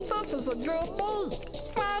a good beat.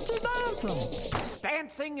 Why aren't you dancing?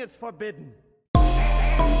 Dancing is forbidden.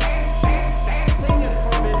 Dancing is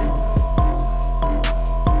forbidden.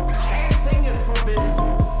 Dancing is forbidden.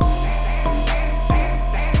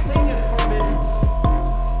 Dancing is forbidden.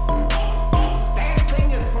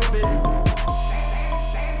 Dancing is forbidden.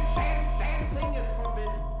 Dancing is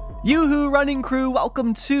forbidden. Yoo-hoo, running crew,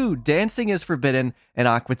 welcome to Dancing is Forbidden, an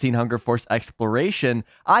Aqua Teen Hunger Force exploration.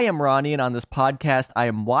 I am Ronnie, and on this podcast, I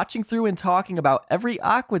am watching through and talking about every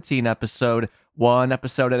Aqua Teen episode, one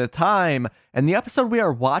episode at a time. And the episode we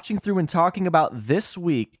are watching through and talking about this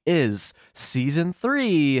week is Season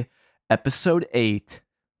 3, Episode 8,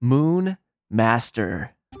 Moon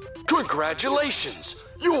Master. Congratulations!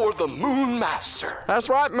 You're the Moon Master! That's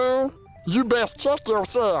right, Moon. You best check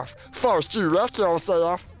yourself. First you wreck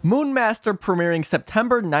yourself. Moon Master premiering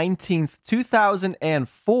September 19th,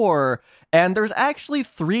 2004, and there's actually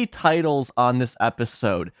 3 titles on this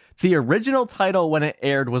episode. The original title when it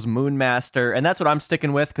aired was Moon Master, and that's what I'm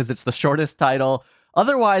sticking with because it's the shortest title.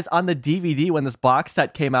 Otherwise, on the DVD when this box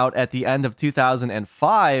set came out at the end of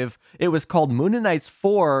 2005, it was called Mooninites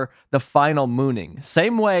 4, The Final Mooning.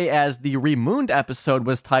 Same way as the Remooned episode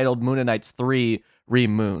was titled Mooninites 3,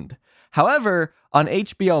 Remooned. However, on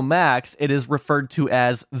HBO Max, it is referred to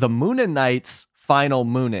as The Mooninites Final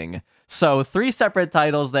Mooning. So 3 separate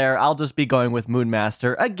titles there. I'll just be going with Moon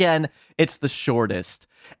Master. Again, it's the shortest.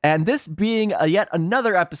 And this being yet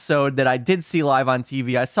another episode that I did see live on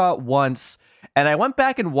TV. I saw it once, and I went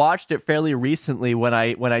back and watched it fairly recently when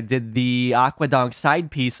I did the Aqua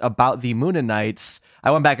side piece about the Mooninites.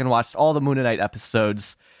 I went back and watched all the Mooninites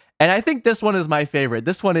episodes. And I think this one is my favorite.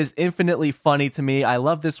 This one is infinitely funny to me. I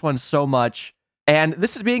love this one so much. And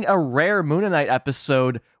this is being a rare Mooninites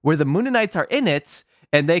episode where the Mooninites are in it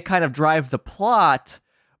and they kind of drive the plot,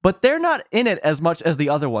 but they're not in it as much as the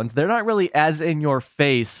other ones. They're not really as in your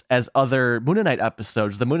face as other Mooninites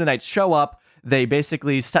episodes. The Mooninites show up, they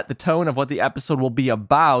basically set the tone of what the episode will be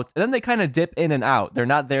about, and then they kind of dip in and out. They're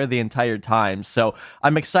not there the entire time. So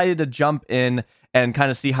I'm excited to jump in and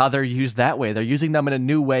kind of see how they're used that way. They're using them in a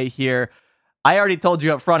new way here. I already told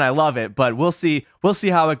you up front I love it, but we'll see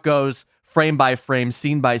how it goes frame by frame,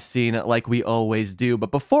 scene by scene, like we always do.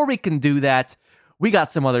 But before we can do that, we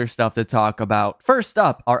got some other stuff to talk about. First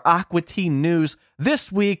up, our Aqua Teen news.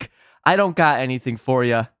 This week, I don't got anything for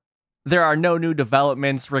you. There are no new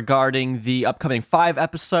developments regarding the upcoming 5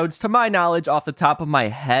 episodes. To my knowledge, off the top of my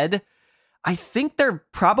head, I think they're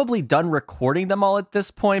probably done recording them all at this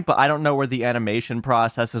point, but I don't know where the animation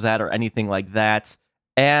process is at or anything like that.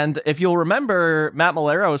 And if you'll remember, Matt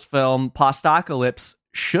Millero's film, Postacalypse,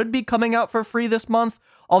 should be coming out for free this month,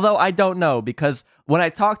 although I don't know, because when I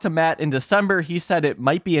talked to Matt in December, he said it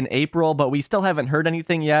might be in April, but we still haven't heard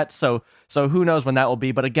anything yet, so who knows when that will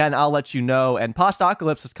be. But again, I'll let you know. And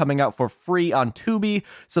Postacalypse is coming out for free on Tubi,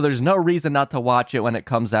 so there's no reason not to watch it when it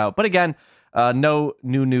comes out. But again, no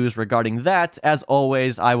new news regarding that. As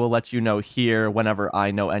always, I will let you know here whenever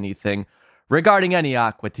I know anything regarding any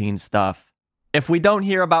Aqua Teen stuff. If we don't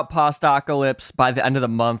hear about Postacalypse by the end of the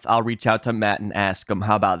month, I'll reach out to Matt and ask him.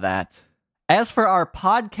 How about that? As for our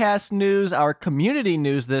podcast news, our community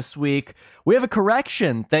news this week, we have a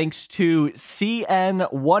correction thanks to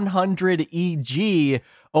CN100EG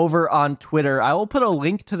over on Twitter. I will put a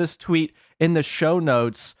link to this tweet in the show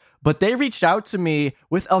notes, but they reached out to me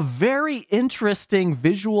with a very interesting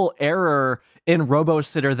visual error in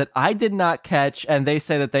RoboSitter that I did not catch, and they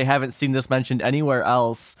say that they haven't seen this mentioned anywhere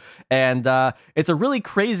else. And it's a really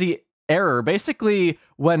crazy error. Basically,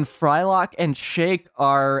 when Frylock and Shake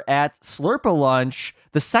are at Slurp-a-Lunch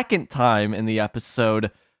the second time in the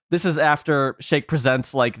episode, this is after Shake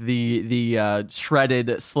presents like the shredded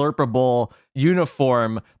Slurpable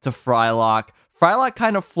uniform to Frylock. Frylock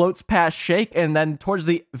kind of floats past Shake, and then towards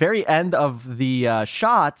the very end of the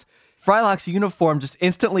shot, Frylock's uniform just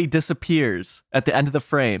instantly disappears at the end of the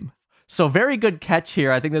frame. So very good catch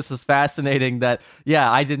here. I think this is fascinating that,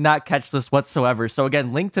 yeah, I did not catch this whatsoever. So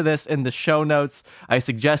again, link to this in the show notes. I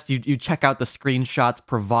suggest you check out the screenshots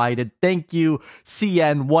provided. Thank you,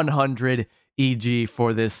 CN100EG,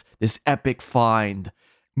 for this epic find.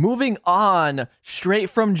 Moving on, straight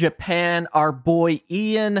from Japan, our boy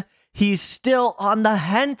Ian. He's still on the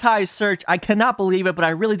hentai search. I cannot believe it, but I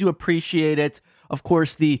really do appreciate it. Of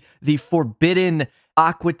course, the forbidden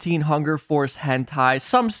Aqua Teen Hunger Force hentai.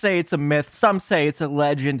 Some say it's a myth, some say it's a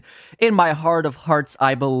legend. In my heart of hearts,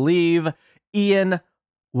 I believe. Ian,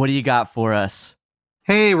 what do you got for us?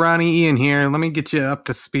 Hey, Ronnie, Ian here. Let me get you up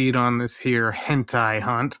to speed on this here hentai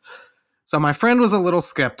hunt. So my friend was a little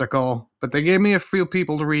skeptical, but they gave me a few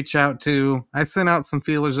people to reach out to. I sent out some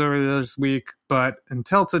feelers over this week, but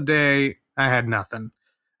until today, I had nothing.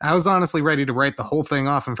 I was honestly ready to write the whole thing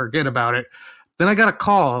off and forget about it. Then I got a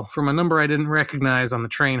call from a number I didn't recognize on the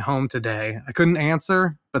train home today. I couldn't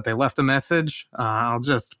answer, but they left a message. I'll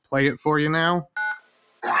just play it for you now.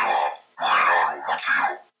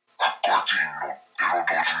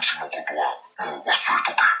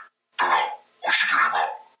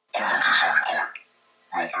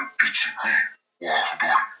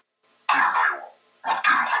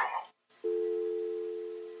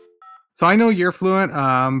 So I know you're fluent,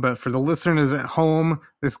 but for the listeners at home,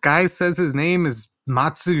 this guy says his name is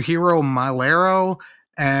Matsuhiro Malero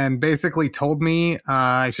and basically told me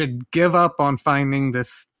I should give up on finding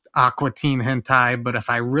this Aqua teen hentai, but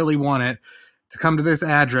if I really want it, to come to this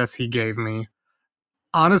address he gave me.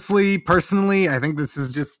 Honestly, personally, I think this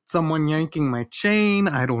is just someone yanking my chain.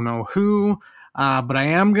 I don't know who, but I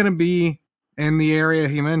am going to be in the area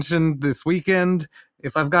he mentioned this weekend.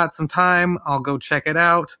 If I've got some time, I'll go check it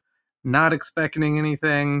out. Not expecting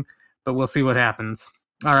anything, but we'll see what happens.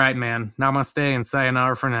 All right, man. Namaste and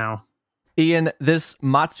sayonara for now. Ian, this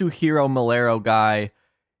Matsuhiro Malero guy,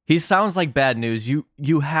 he sounds like bad news.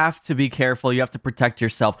 You have to be careful. You have to protect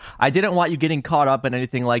yourself. I didn't want you getting caught up in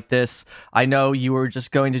anything like this. I know you were just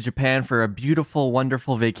going to Japan for a beautiful,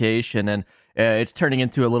 wonderful vacation, and it's turning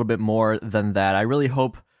into a little bit more than that. I really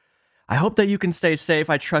hope that you can stay safe.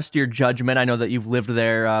 I trust your judgment. I know that you've lived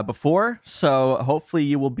there before, so hopefully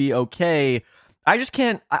you will be okay. I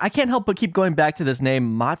can't help but keep going back to this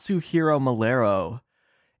name, Matsuhiro Malero.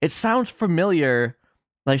 It sounds familiar,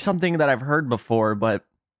 like something that I've heard before, but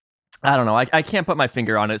I don't know. I can't put my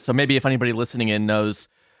finger on it, so maybe if anybody listening in knows,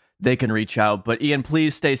 they can reach out. But Ian,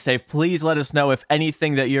 please stay safe. Please let us know if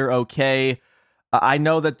anything that you're okay. I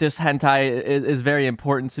know that this hentai is very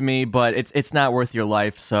important to me, but it's not worth your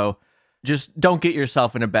life, so just don't get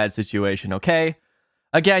yourself in a bad situation, okay?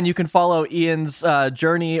 Again, you can follow Ian's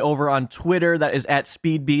journey over on Twitter. That is at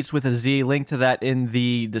SpeedBeats with a Z. Link to that in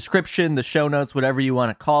the description, the show notes, whatever you want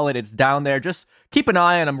to call it. It's down there. Just keep an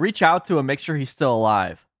eye on him. Reach out to him. Make sure he's still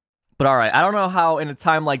alive. But all right, I don't know how in a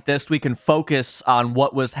time like this we can focus on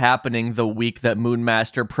what was happening the week that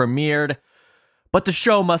Moonmaster premiered. But the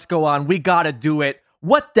show must go on. We gotta do it.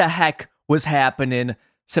 What the heck was happening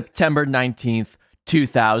September 19th,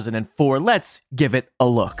 2004? Let's give it a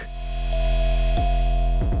look.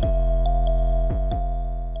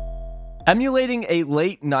 Emulating a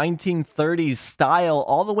late 1930s style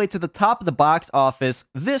all the way to the top of the box office,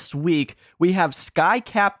 this week we have Sky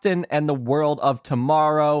Captain and the World of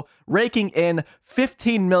Tomorrow raking in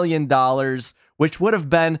 $15 million, which would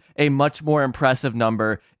have been a much more impressive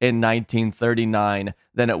number in 1939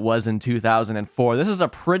 than it was in 2004. This is a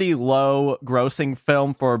pretty low grossing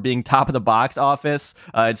film for being top of the box office.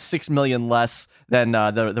 It's $6 million less than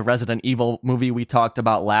the Resident Evil movie we talked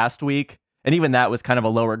about last week. And even that was kind of a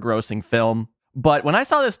lower grossing film. But when I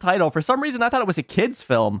saw this title, for some reason I thought it was a kid's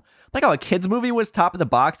film. Like how a kid's movie was top of the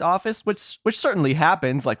box office, which certainly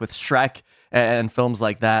happens, like with Shrek and films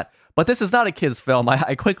like that. But this is not a kid's film.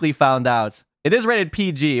 I quickly found out. It is rated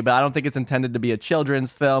PG, but I don't think it's intended to be a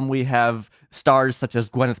children's film. We have stars such as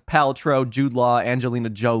Gwyneth Paltrow, Jude Law, Angelina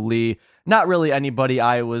Jolie. Not really anybody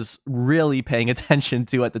I was really paying attention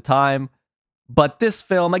to at the time. But this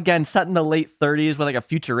film, again, set in the late 30s with like a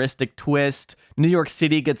futuristic twist. New York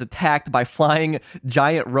City gets attacked by flying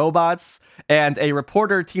giant robots, and a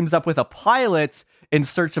reporter teams up with a pilot in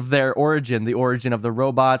search of their origin, the origin of the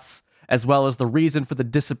robots, as well as the reason for the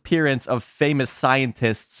disappearance of famous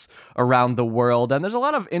scientists around the world. And there's a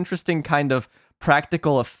lot of interesting kind of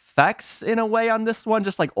practical effects in a way on this one,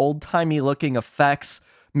 just like old-timey looking effects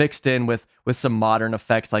mixed in with some modern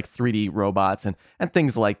effects like 3D robots and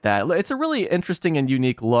things like that. It's a really interesting and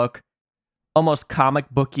unique look, almost comic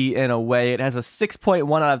booky in a way. It has a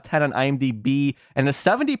 6.1 out of 10 on IMDb and a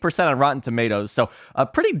 70% on Rotten Tomatoes, so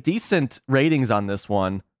pretty decent ratings on this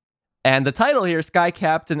one. And the title here, Sky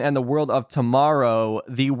Captain and the World of Tomorrow,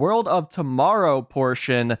 the World of Tomorrow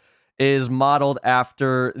portion is modeled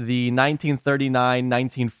after the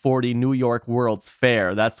 1939-1940 New York World's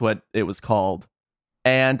Fair. That's what it was called.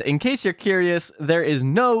 And in case you're curious, there is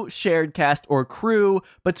no shared cast or crew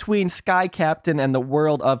between Sky Captain and the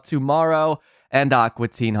World of Tomorrow and Aqua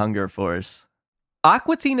Teen Hunger Force.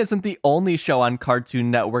 Aqua Teen isn't the only show on Cartoon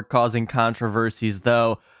Network causing controversies,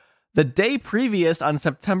 though. The day previous, on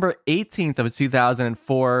September 18th of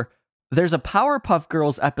 2004, there's a Powerpuff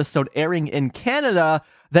Girls episode airing in Canada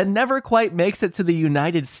that never quite makes it to the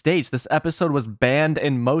United States. This episode was banned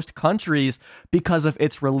in most countries because of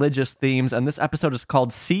its religious themes, and this episode is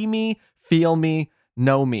called See Me, Feel Me,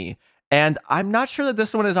 Know Me. And I'm not sure that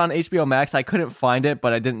this one is on HBO Max. I couldn't find it,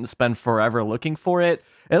 but I didn't spend forever looking for it.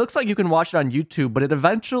 It looks like you can watch it on YouTube, but it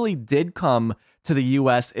eventually did come to the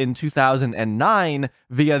US in 2009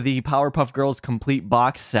 via the Powerpuff Girls Complete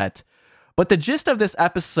box set. But the gist of this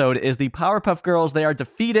episode is the Powerpuff Girls, they are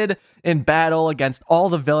defeated in battle against all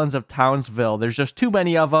the villains of Townsville. There's just too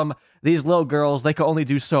many of them. These little girls, they can only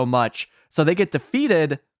do so much. So they get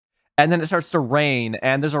defeated, and then it starts to rain,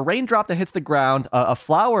 and there's a raindrop that hits the ground, a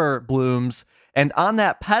flower blooms, and on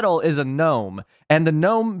that petal is a gnome. And the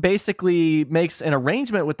gnome basically makes an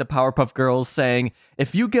arrangement with the Powerpuff Girls saying,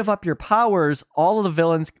 if you give up your powers, all of the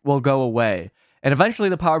villains will go away. And eventually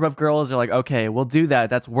the Powerpuff Girls are like, okay, we'll do that.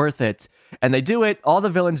 That's worth it. And they do it. All the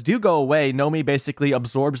villains do go away. Nomi basically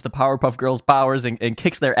absorbs the Powerpuff Girls' powers and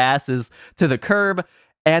kicks their asses to the curb.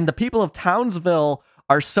 And the people of Townsville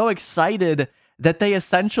are so excited that they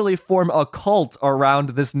essentially form a cult around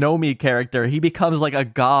this Nomi character. He becomes like a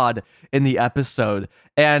god in the episode.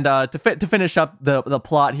 And to finish up the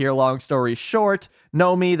plot here, long story short,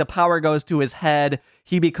 Nomi, the power goes to his head.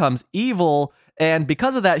 He becomes evil. And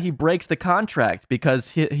because of that, he breaks the contract because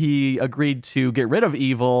he agreed to get rid of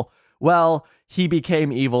evil. Well, he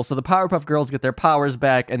became evil. So the Powerpuff Girls get their powers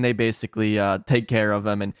back and they basically take care of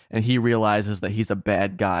him. And he realizes that he's a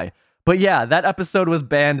bad guy. But yeah, that episode was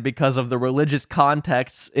banned because of the religious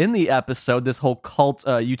contexts in the episode, this whole cult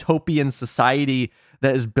utopian society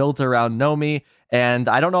that is built around Nomi. And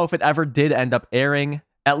I don't know if it ever did end up airing,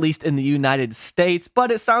 at least in the United States, but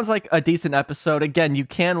it sounds like a decent episode. Again, you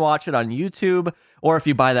can watch it on YouTube or if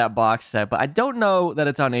you buy that box set, but I don't know that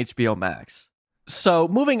it's on HBO Max. So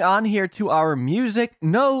moving on here to our music,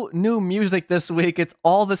 no new music this week. It's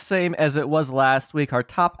all the same as it was last week. Our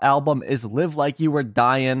top album is Live Like You Were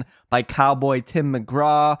Dying by Cowboy Tim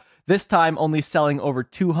McGraw. This time only selling over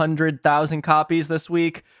 200,000 copies this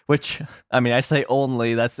week, which, I mean, I say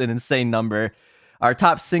only, that's an insane number. Our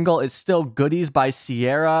top single is still Goodies by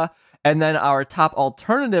Sierra. And then our top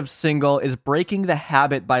alternative single is Breaking the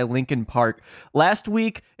Habit by Linkin Park. Last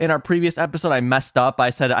week, in our previous episode, I messed up. I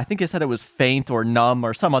think I said it was Faint or Numb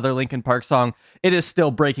or some other Linkin Park song. It is still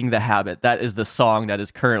Breaking the Habit. That is the song that is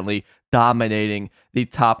currently dominating the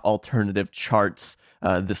top alternative charts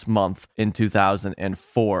this month in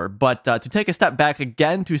 2004. But to take a step back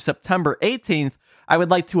again to September 18th, I would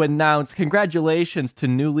like to announce congratulations to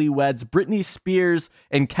newlyweds Britney Spears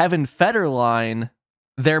and Kevin Federline.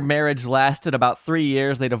 Their marriage lasted about 3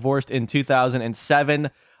 years. They divorced in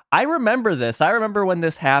 2007. I remember this. I remember when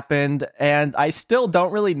this happened, and I still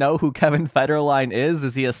don't really know who Kevin Federline is.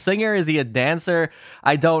 Is he a singer? Is he a dancer?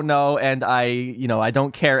 I don't know, and I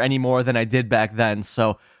don't care any more than I did back then,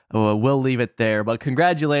 so we'll leave it there. But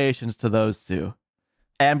congratulations to those two.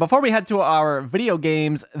 And before we head to our video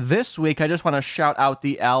games this week, I just want to shout out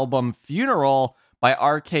the album Funeral by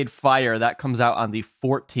Arcade Fire. That comes out on the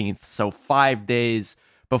 14th, so 5 days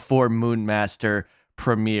before Moonmaster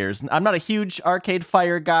premieres. I'm not a huge Arcade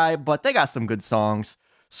Fire guy, but they got some good songs.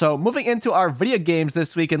 So moving into our video games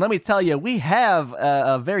this week, and let me tell you, we have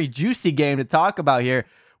a very juicy game to talk about here.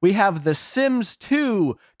 We have The Sims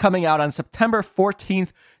 2 coming out on September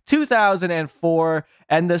 14th, 2004,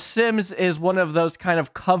 and The Sims is one of those kind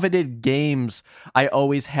of coveted games I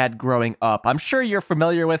always had growing up. I'm sure you're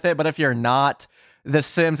familiar with it, but if you're not, The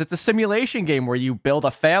Sims, it's a simulation game where you build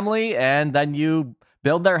a family and then you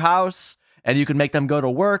build their house and you can make them go to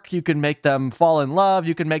work, you can make them fall in love,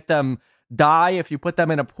 you can make them die if you put them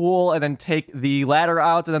in a pool and then take the ladder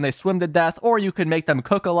out and then they swim to death, or you can make them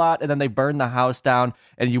cook a lot and then they burn the house down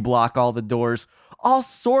and you block all the doors. All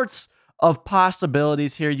sorts of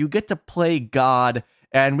possibilities here. You get to play God,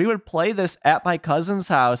 and we would play this at my cousin's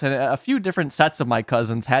house, and a few different sets of my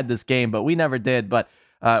cousins had this game, but we never did. But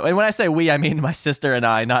and when I say we, I mean my sister and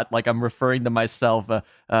I, not like I'm referring to myself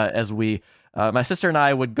as we. My sister and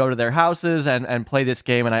I would go to their houses and play this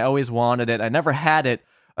game, and I always wanted it. I never had it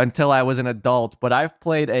until I was an adult, but I've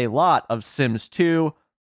played a lot of Sims 2.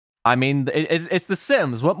 I mean, it's The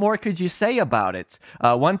Sims. What more could you say about it?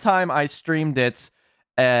 One time I streamed it.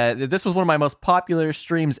 This was one of my most popular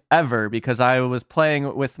streams ever because I was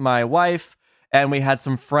playing with my wife, and we had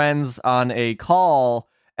some friends on a call,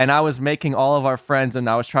 and I was making all of our friends, and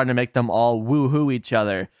I was trying to make them all woohoo each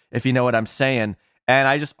other, if you know what I'm saying. And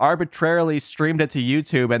I just arbitrarily streamed it to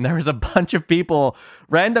YouTube, and there was a bunch of people,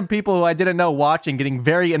 random people who I didn't know watching, getting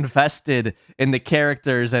very invested in the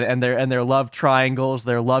characters and their love triangles,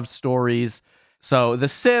 their love stories. So The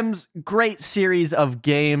Sims, great series of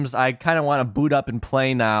games. I kind of want to boot up and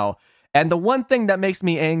play now. And the one thing that makes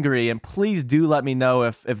me angry, and please do let me know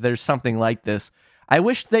if there's something like this, I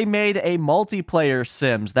wish they made a multiplayer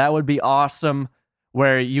Sims. That would be awesome,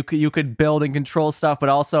 where you could build and control stuff, but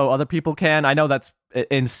also other people can. I know that's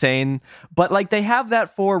insane, but like they have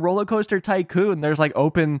that for Roller Coaster Tycoon. There's like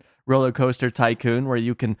Open Roller Coaster Tycoon where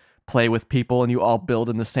you can play with people and you all build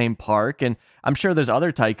in the same park. And I'm sure there's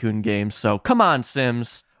other Tycoon games, so come on,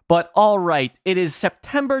 Sims. But all right, it is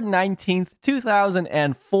September 19th,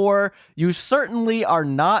 2004. You certainly are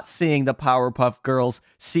not seeing the Powerpuff Girls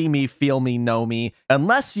See Me, Feel Me, Know Me,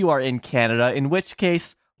 unless you are in Canada, in which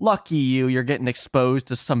case, lucky you, you're getting exposed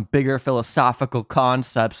to some bigger philosophical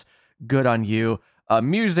concepts. Good on you.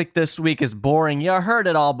 Music this week is boring. You heard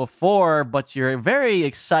it all before, but you're very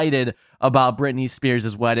excited about Britney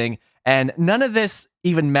Spears' wedding. And none of this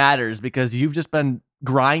even matters because you've just been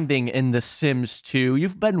grinding in The Sims 2.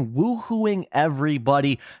 You've been woohooing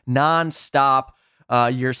everybody nonstop.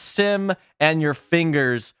 Your sim and your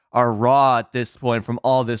fingers are raw at this point from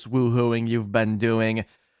all this woohooing you've been doing.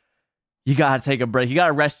 You gotta take a break. You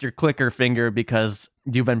gotta rest your clicker finger because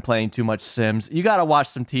you've been playing too much Sims. You gotta watch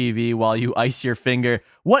some TV while you ice your finger.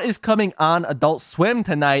 What is coming on Adult Swim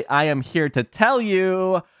tonight? I am here to tell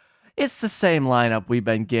you. It's the same lineup we've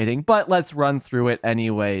been getting, but let's run through it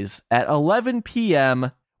anyways. At 11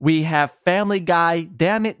 p.m., we have Family Guy,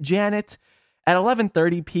 Damn It, Janet. At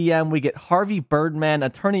 11:30 p.m., we get Harvey Birdman,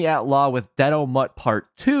 Attorney at Law with Deado Mutt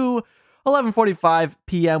Part 2. 11:45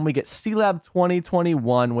 p.m., we get C-Lab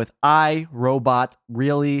 2021 with I, Robot,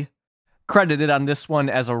 Really. Credited on this one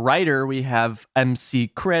as a writer, we have MC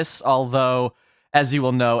Chris, although, as you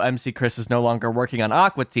will know, MC Chris is no longer working on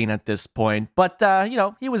Aqua Teen at this point, but,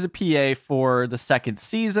 he was a PA for the second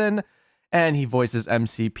season, and he voices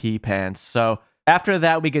MCP Pants. So after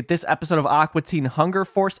that, we get this episode of Aqua Teen Hunger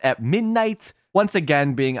Force at midnight, once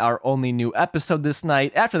again being our only new episode this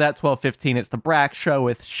night. After that, 12:15, it's The Brack Show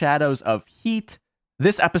with Shadows of Heat.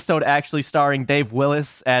 This episode actually starring Dave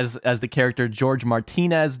Willis as the character George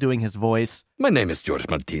Martinez doing his voice. My name is George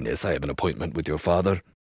Martinez. I have an appointment with your father.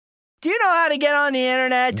 Do you know how to get on the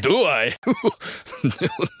internet? Do I?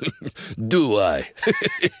 Do I?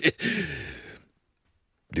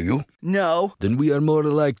 Do you? No. Then we are more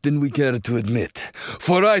alike than we care to admit.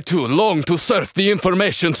 For I too long to surf the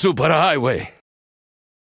information superhighway.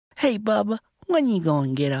 Hey, Bubba, when you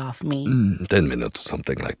gonna get off me? 10 minutes,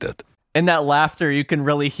 something like that. In that laughter, you can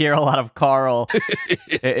really hear a lot of Carl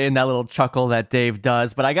in that little chuckle that Dave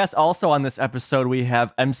does. But I guess also on this episode, we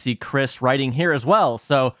have MC Chris writing here as well.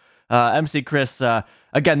 So MC Chris,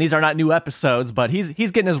 again, these are not new episodes, but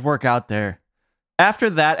he's getting his work out there.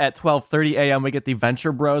 After that, at 12:30 a.m., we get the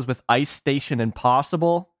Venture Bros with Ice Station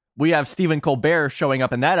Impossible. We have Stephen Colbert showing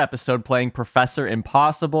up in that episode playing Professor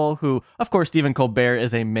Impossible, who, of course, Stephen Colbert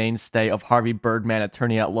is a mainstay of Harvey Birdman,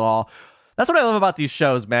 Attorney at Law. That's what I love about these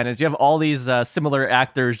shows, man, is you have all these similar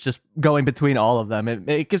actors just going between all of them.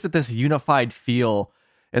 It gives it this unified feel,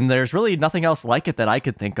 and there's really nothing else like it that I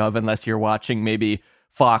could think of unless you're watching maybe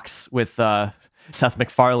Fox with Seth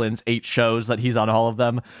MacFarlane's 8 shows that he's on all of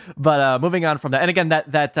them. But moving on from that, and again,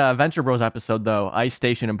 that Venture Bros episode, though, Ice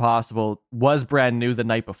Station Impossible, was brand new the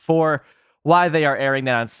night before. Why they are airing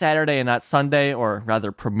that on Saturday and not Sunday, or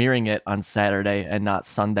rather premiering it on Saturday and not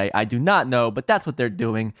Sunday, I do not know, but that's what they're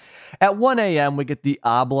doing. At 1 a.m., we get the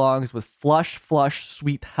Oblongs with Flush Flush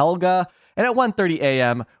Sweet Helga, and at 1:30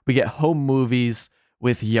 a.m., we get Home Movies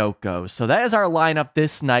with Yoko. So that is our lineup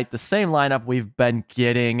this night, the same lineup we've been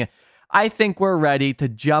getting. I think we're ready to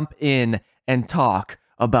jump in and talk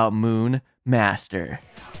about Moon Master.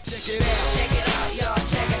 Check it out. Check it out, y'all.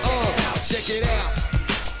 Check it out.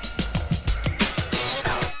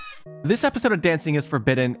 This episode of Dancing is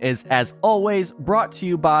Forbidden is, as always, brought to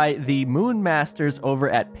you by the Moon Masters over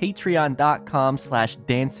at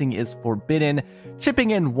patreon.com/dancingisforbidden, chipping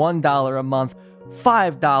in $1 a month,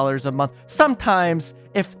 $5 a month, sometimes,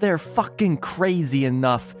 if they're fucking crazy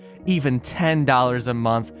enough, even $10 a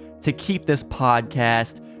month to keep this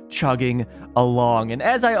podcast chugging along. And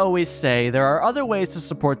as I always say, there are other ways to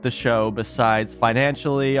support the show besides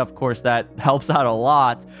financially. Of course, that helps out a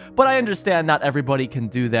lot, but I understand not everybody can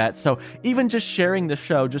do that. So even just sharing the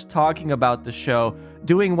show, just talking about the show,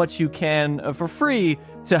 doing what you can for free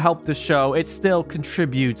to help the show, it still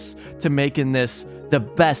contributes to making this the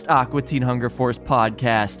best Aqua Teen Hunger Force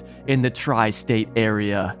podcast in the tri-state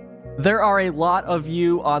area. There are a lot of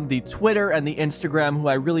you on the Twitter and the Instagram who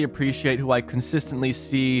I really appreciate, who I consistently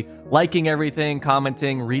see liking everything,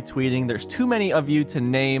 commenting, retweeting. There's too many of you to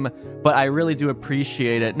name, but I really do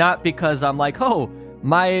appreciate it. Not because I'm like, oh,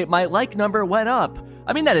 my like number went up.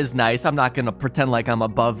 I mean, that is nice. I'm not going to pretend like I'm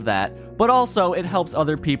above that. But also, it helps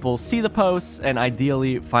other people see the posts and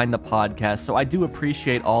ideally find the podcast. So I do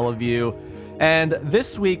appreciate all of you. And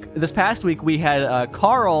this past week, we had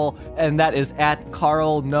Carl, and that is at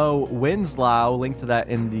Carl No Winslow. Link to that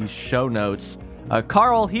in the show notes.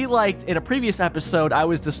 Carl, he liked, in a previous episode, I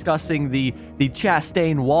was discussing the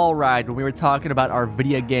Chastain wall ride when we were talking about our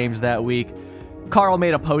video games that week. Carl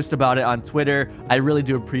made a post about it on Twitter. I really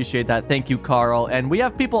do appreciate that. Thank you, Carl. And we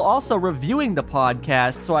have people also reviewing the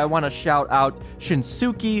podcast, so I want to shout out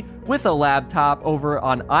Shinsuke with a laptop over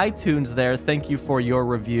on iTunes there. Thank you for your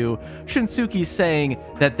review. Shinsuke's saying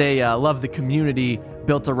that they love the community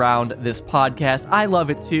built around this podcast. I love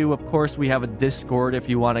it too. Of course, we have a Discord if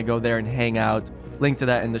you want to go there and hang out. Link to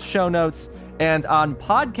that in the show notes. And on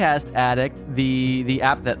Podcast Addict, the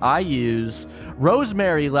app that I use,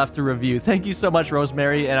 Rosemary left a review. Thank you so much,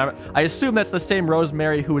 Rosemary. And I assume that's the same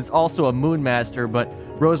Rosemary who is also a Moonmaster, but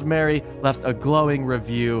Rosemary left a glowing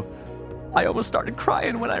review. I almost started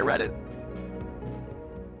crying when I read it.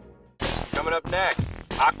 Coming up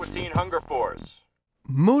next, Aqua Teen Hunger Force.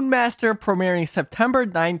 Moonmaster premiering September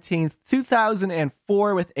 19th,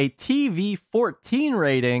 2004 with a TV 14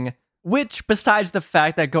 rating, which, besides the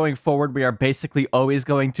fact that going forward we are basically always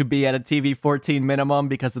going to be at a TV 14 minimum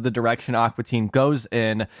because of the direction Aqua Teen goes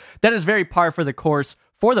in, that is very par for the course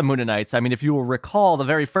for the Moonanites. I mean, if you will recall, the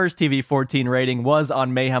very first TV 14 rating was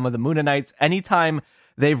on Mayhem of the Moonanites. Anytime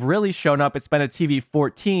they've really shown up, it's been a TV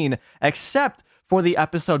 14, except for the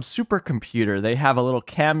episode Supercomputer. They have a little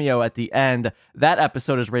cameo at the end. That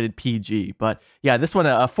episode is rated PG. But yeah, this one,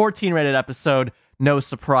 a 14 rated episode, no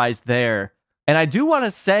surprise there. And I do want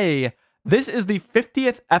to say, this is the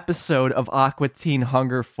 50th episode of Aqua Teen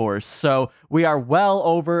Hunger Force, so we are well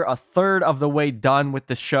over a third of the way done with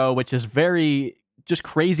the show, which is very just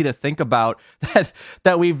crazy to think about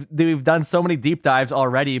that we've done so many deep dives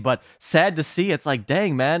already, but sad to see. It's like,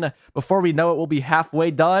 dang, man, before we know it, we'll be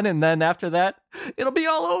halfway done, and then after that, it'll be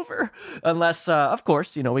all over. Unless, of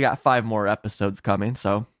course, we got 5 more episodes coming,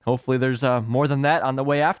 so hopefully there's more than that on the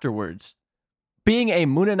way afterwards. Being a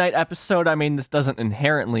Moonanite episode, I mean, this doesn't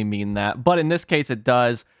inherently mean that, but in this case it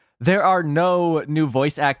does. There are no new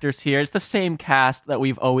voice actors here. It's the same cast that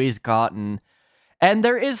we've always gotten. And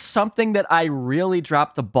there is something that I really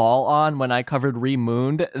dropped the ball on when I covered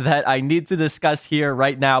Remooned that I need to discuss here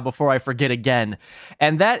right now before I forget again.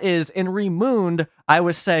 And that is, in Remooned, I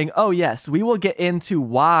was saying, oh yes, we will get into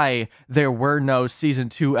why there were no Season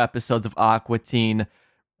 2 episodes of Aqua Teen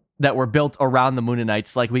that were built around the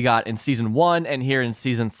Moonanites like we got in Season 1 and here in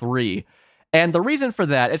Season 3. And the reason for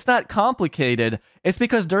that, it's not complicated. It's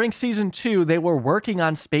because during Season 2, they were working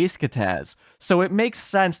on Space Kataz. So it makes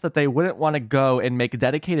sense that they wouldn't want to go and make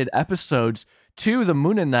dedicated episodes to the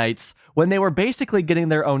Moonanites when they were basically getting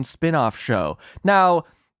their own spin-off show. Now,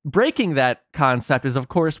 breaking that concept is, of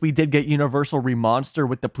course, we did get Universal Remonster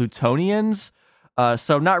with the Plutonians.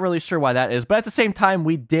 So not really sure why that is. But at the same time,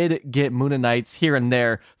 we did get Moonanites here and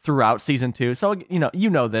there throughout Season 2. So, you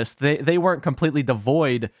know this. They weren't completely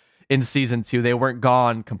devoid in Season 2. They weren't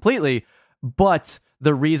gone completely. But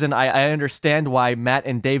the reason I understand why Matt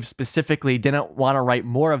and Dave specifically didn't want to write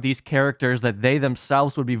more of these characters that they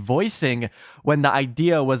themselves would be voicing when the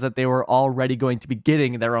idea was that they were already going to be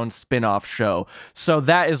getting their own spin-off show. So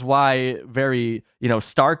that is why very,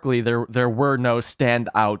 starkly there were no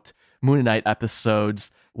standout Moonanite episodes,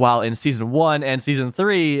 while in Season 1 and Season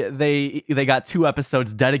 3, they got 2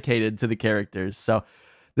 episodes dedicated to the characters. So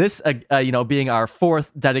this, being our 4th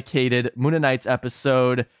dedicated Moonanites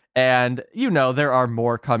episode, and, there are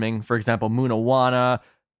more coming. For example, Moonawana,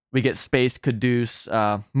 we get Space Caduce.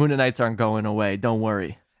 Moonanites aren't going away, don't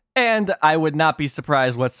worry. And I would not be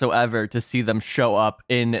surprised whatsoever to see them show up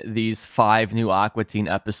in these 5 new Aqua Teen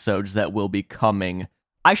episodes that will be coming.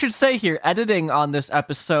 I should say here, editing on this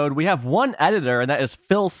episode, we have one editor, and that is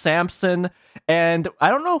Phil Sampson. And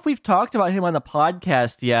I don't know if we've talked about him on the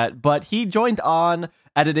podcast yet, but he joined on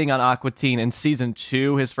editing on Aqua Teen in Season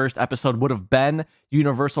 2. His first episode would have been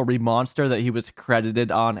Universal Remonster that he was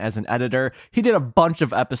credited on as an editor. He did a bunch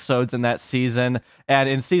of episodes in that season, and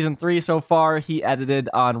in Season 3 so far, he edited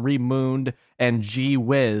on Remooned and Gee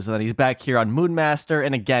Whiz, and then he's back here on Moonmaster,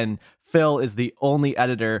 and again, Phil is the only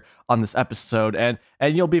editor on this episode, and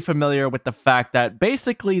you'll be familiar with the fact that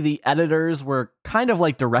basically the editors were kind of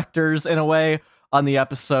like directors in a way on the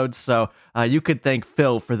episode, so you could thank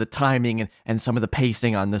Phil for the timing and some of the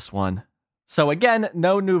pacing on this one. So again,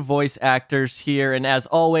 no new voice actors here, and as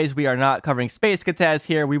always, we are not covering Space Kataz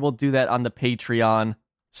here. We will do that on the Patreon.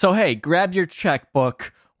 So hey, grab your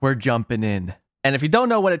checkbook. We're jumping in. And if you don't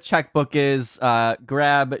know what a checkbook is,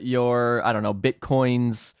 grab your,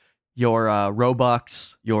 Bitcoins, your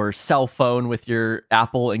Robux, your cell phone with your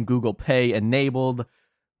Apple and Google Pay enabled.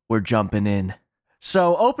 We're jumping in.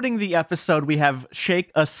 So opening the episode, we have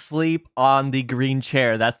Shake asleep on the green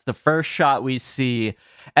chair. That's the first shot we see.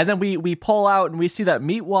 And then we pull out and we see that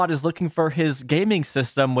Meatwad is looking for his gaming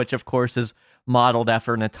system, which of course is modeled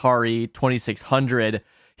after an Atari 2600.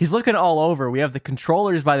 He's looking all over. We have the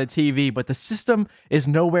controllers by the TV, but the system is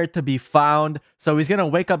nowhere to be found. So he's going to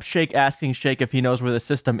wake up Shake, asking Shake if he knows where the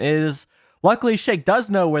system is. Luckily, Shake does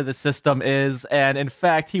know where the system is, and in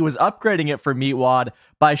fact, he was upgrading it for Meatwad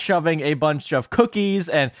by shoving a bunch of cookies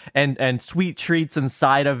and sweet treats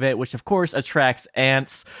inside of it, which of course attracts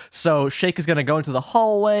ants. So Shake is going to go into the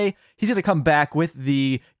hallway. He's going to come back with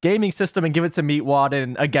the gaming system and give it to Meatwad,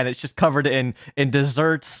 and again, it's just covered in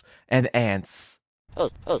desserts and ants.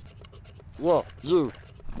 Hey, yeah, you.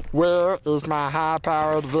 Where is my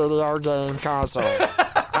high-powered video game console?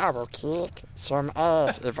 I will kick some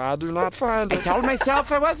ass if I do not find I it. told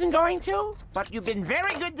myself I wasn't going to, but you've been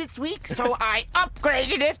very good this week, so I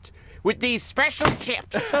upgraded it with these special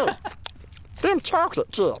chips. Hey, them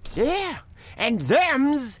chocolate chips. Yeah, and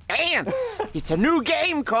them's ants. It's a new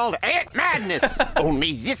game called Ant Madness.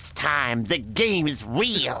 Only this time, the game is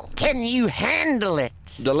real. Can you handle it?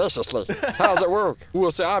 Deliciously. How's it work?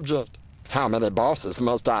 What's the object? How many bosses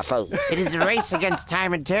must I face? It is a race against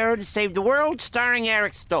time and terror to save the world, starring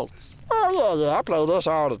Eric Stoltz. Oh, yeah, I play this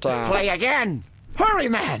all the time. Play again. Hurry,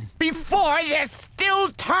 man, before there's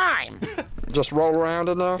still time. Just roll around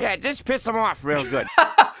in there? Yeah, just piss him off real good.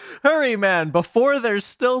 Hurry, man, before there's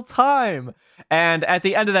still time. And at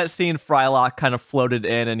the end of that scene, Frylock kind of floated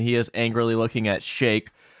in, and he is angrily looking at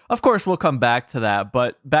Shake. Of course, we'll come back to that,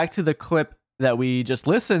 but back to the clip that we just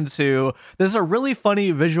listened to. There's a really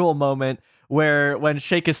funny visual moment where when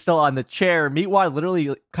Shake is still on the chair, Meatwad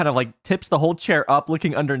literally kind of like tips the whole chair up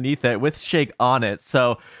looking underneath it with Shake on it.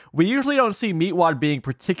 So we usually don't see Meatwad being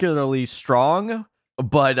particularly strong,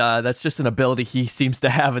 but that's just an ability he seems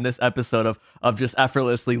to have in this episode of just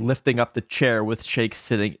effortlessly lifting up the chair with Shake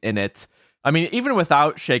sitting in it. I mean, even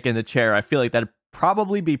without Shake in the chair, I feel like that'd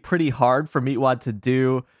probably be pretty hard for Meatwad to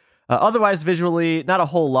do. Otherwise, visually, not a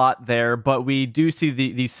whole lot there, but we do see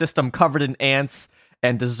the system covered in ants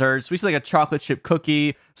and desserts. We see like a chocolate chip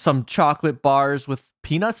cookie, some chocolate bars with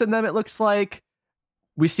peanuts in them, it looks like.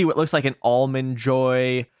 We see what looks like an almond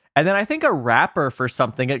joy, and then I think a wrapper for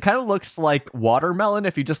something. It kind of looks like watermelon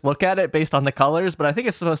if you just look at it based on the colors, but I think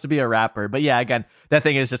it's supposed to be a wrapper. But yeah, again, that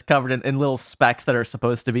thing is just covered in little specks that are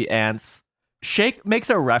supposed to be ants. Shake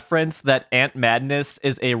makes a reference that Ant Madness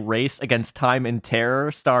is a race against time and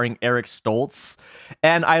terror starring Eric Stoltz.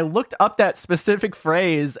 And I looked up that specific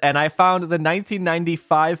phrase and I found the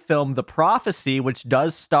 1995 film The Prophecy, which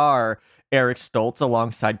does star Eric Stoltz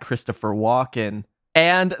alongside Christopher Walken.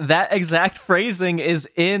 And that exact phrasing is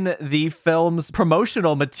in the film's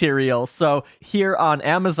promotional material. So here on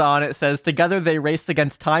Amazon, it says, "Together they raced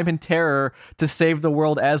against time and terror to save the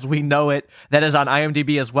world as we know it." That is on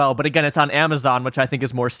IMDb as well. But again, it's on Amazon, which I think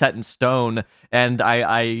is more set in stone. And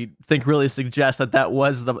I think really suggests that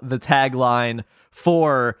was the tagline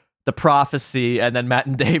for The Prophecy, and then Matt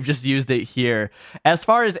and Dave just used it here. As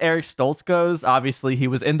far as Eric Stoltz goes, obviously he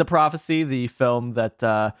was in The Prophecy, the film that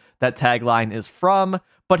that tagline is from,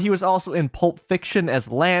 but he was also in Pulp Fiction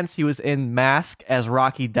as Lance. He was in Mask as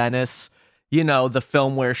Rocky Dennis, you know, the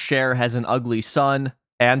film where Cher has an ugly son,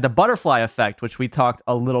 and The Butterfly Effect, which we talked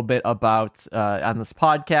a little bit about on this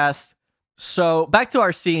podcast. So back to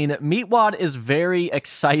our scene, Meatwad is very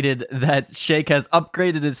excited that Shake has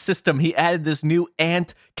upgraded his system. He added this new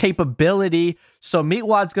ant capability. So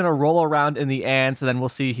Meatwad's going to roll around in the ants, and then we'll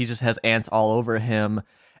see he just has ants all over him.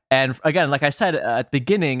 And again, like I said at the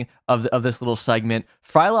beginning of this little segment,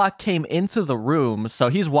 Frylock came into the room, so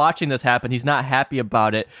he's watching this happen. He's not happy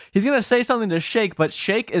about it. He's going to say something to Shake, but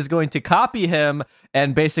Shake is going to copy him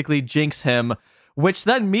and basically jinx him, which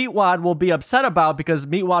then Meatwad will be upset about because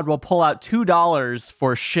Meatwad will pull out $2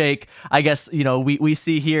 for Shake. I guess, you know, we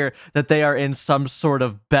see here that they are in some sort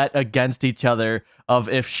of bet against each other of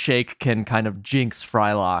if Shake can kind of jinx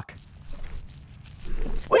Frylock.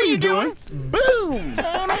 What are you doing? Boom!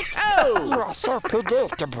 Damn it! Oh! You are so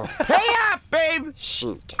predictable. Pay up, babe!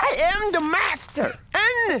 Shoot. I am the master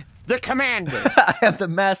and the commander. I am the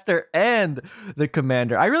master and the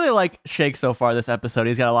commander. I really like Shake so far this episode.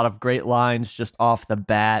 He's got a lot of great lines just off the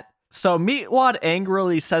bat. So Meatwad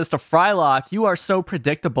angrily says to Frylock, "You are so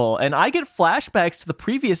predictable." And I get flashbacks to the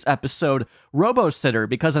previous episode, Robo-Sitter,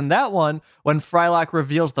 because in that one, when Frylock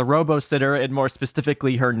reveals the Robo-Sitter and more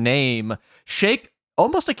specifically her name, Shake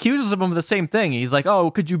almost accuses him of the same thing. He's like, "Oh,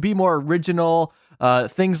 could you be more original?"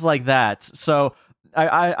 Things like that. So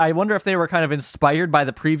I wonder if they were kind of inspired by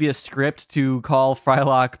the previous script to call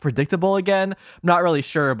Frylock predictable again. I'm not really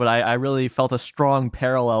sure, but I really felt a strong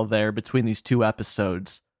parallel there between these two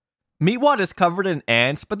episodes. Meatwad is covered in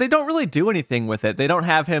ants, but they don't really do anything with it. They don't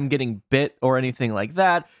have him getting bit or anything like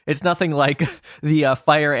that. It's nothing like the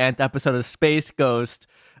Fire Ant episode of Space Ghost.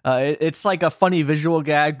 It's like a funny visual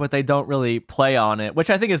gag, but they don't really play on it, which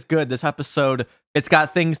I think is good. This episode, it's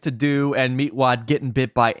got things to do, and Meatwad getting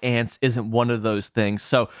bit by ants isn't one of those things.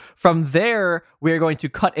 So from there, we are going to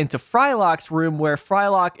cut into Frylock's room, where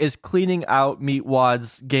Frylock is cleaning out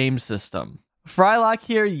Meatwad's game system. Frylock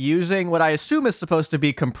here using what I assume is supposed to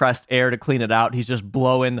be compressed air to clean it out. He's just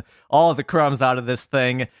blowing all the crumbs out of this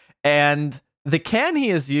thing, and the can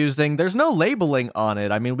he is using, there's no labeling on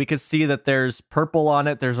it. I mean, we could see that there's purple on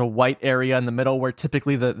it. There's a white area in the middle where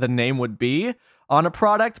typically the name would be on a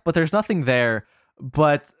product, but there's nothing there.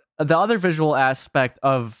 But the other visual aspect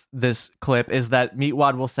of this clip is that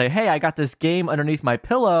Meatwad will say, hey, I got this game underneath my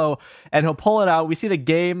pillow, and he'll pull it out. We see the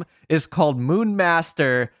game is called Moon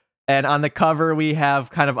Master, and on the cover, we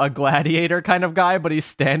have kind of a gladiator kind of guy, but he's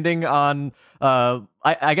standing on,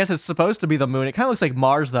 I guess it's supposed to be the moon. It kind of looks like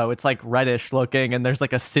Mars, though. It's like reddish looking, and there's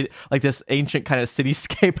like a city, like this ancient kind of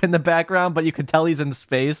cityscape in the background, but you can tell he's in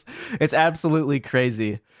space. It's absolutely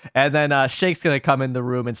crazy. And then Shake's going to come in the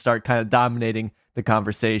room and start kind of dominating the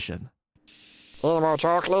conversation. Any more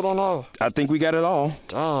chocolate in there? I think we got it all.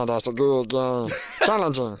 Damn, that's a good game.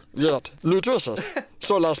 Challenging, yet nutritious.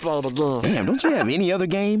 So let's play it again. Damn, don't you have any other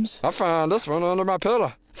games? I found this one under my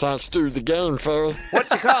pillow. Thanks to the game fairy.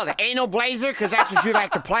 What's it called? The anal blazer? Because that's what you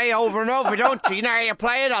like to play over and over, don't you? You know how you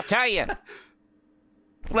play it? I'll tell you.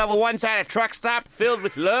 Level 1's at a truck stop filled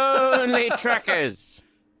with lonely truckers.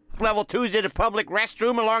 Level 2's at a public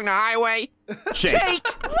restroom along the highway. Shake.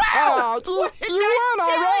 Oh, you won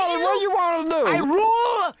already. What do you want to do? I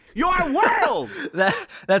rule your world.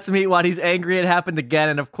 That's Meatwad. He's angry it happened again,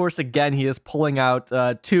 and of course, again, he is pulling out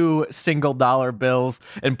two $1 bills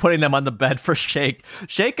and putting them on the bed for Shake.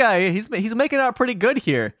 Shake, he's making out pretty good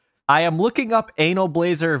here. I am looking up Anal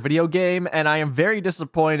Blazer video game, and I am very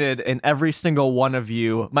disappointed in every single one of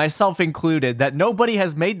you, myself included, that nobody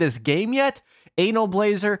has made this game yet. Anal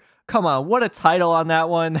Blazer, come on, what a title on that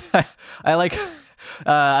one. I like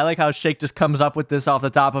how Shake just comes up with this off the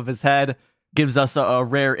top of his head, gives us a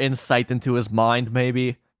rare insight into his mind,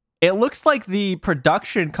 maybe. It looks like the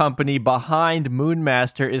production company behind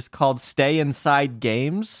Moonmaster is called Stay Inside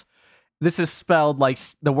Games. This is spelled like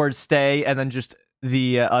the word stay and then just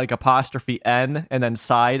the like apostrophe N and then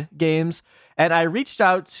side games. And I reached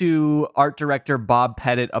out to art director Bob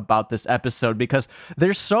Pettit about this episode because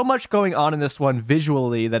there's so much going on in this one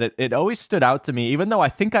visually that it always stood out to me. Even though I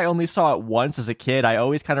think I only saw it once as a kid, I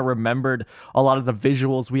always kind of remembered a lot of the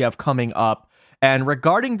visuals we have coming up. And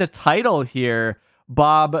regarding the title here,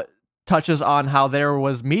 Bob touches on how there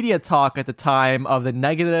was media talk at the time of the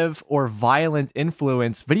negative or violent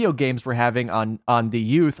influence video games were having on the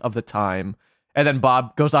youth of the time. And then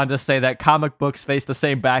Bob goes on to say that comic books faced the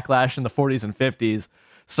same backlash in the 40s and 50s.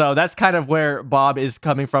 So that's kind of where Bob is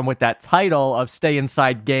coming from with that title of Stay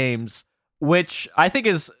Inside Games, which I think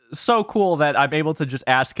is so cool that I'm able to just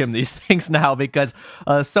ask him these things now because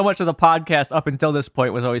so much of the podcast up until this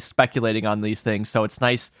point was always speculating on these things. So it's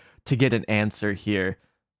nice to get an answer here.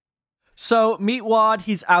 So Meatwad,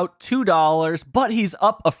 he's out $2, but he's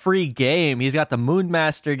up a free game. He's got the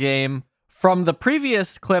Moonmaster game. From the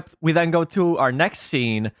previous clip, we then go to our next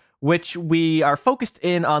scene, which we are focused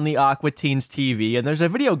in on the Aqua Teens TV, and there's a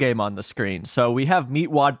video game on the screen. So we have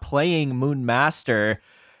Meatwad playing Moonmaster,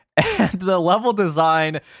 and the level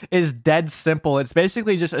design is dead simple. It's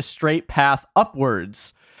basically just a straight path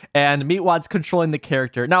upwards, and Meatwad's controlling the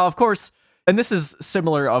character. Now, of course, and this is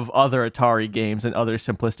similar of other Atari games and other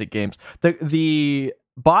simplistic games, the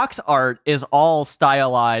box art is all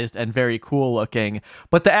stylized and very cool looking,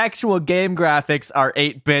 but the actual game graphics are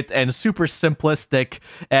 8-bit and super simplistic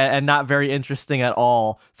and not very interesting at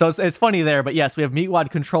all. So it's funny there, but yes, we have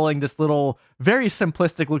Meatwad controlling this little, very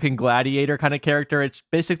simplistic looking gladiator kind of character. It's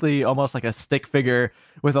basically almost like a stick figure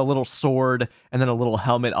with a little sword and then a little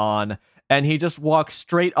helmet on. And he just walks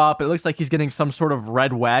straight up. It looks like he's getting some sort of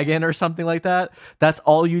red wagon or something like that. That's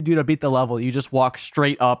all you do to beat the level. You just walk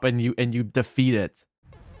straight up and you defeat it.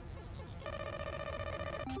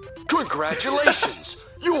 Congratulations!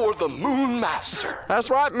 You're the Moon Master. That's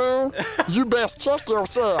right, Moon. You best check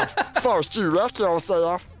yourself. First you wreck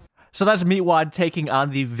yourself. So that's Meatwad taking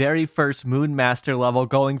on the very first Moon Master level,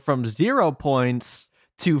 going from 0 points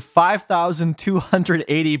to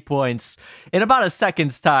 5,280 points in about a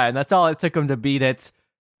second's time. That's all it took him to beat it.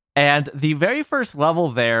 And the very first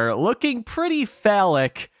level there, looking pretty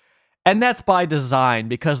phallic. And that's by design,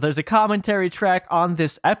 because there's a commentary track on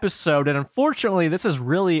this episode, and unfortunately, this is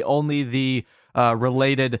really only the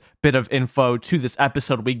related bit of info to this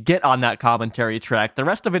episode we get on that commentary track. The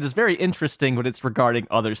rest of it is very interesting, but it's regarding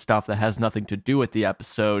other stuff that has nothing to do with the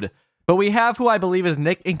episode. But we have who I believe is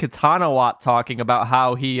Nick Inkatanawat talking about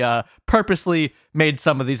how he purposely made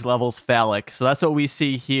some of these levels phallic. So that's what we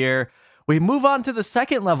see here. We move on to the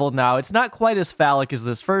second level now. It's not quite as phallic as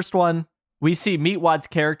this first one. We see Meatwad's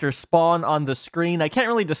character spawn on the screen. I can't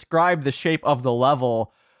really describe the shape of the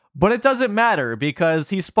level, but it doesn't matter because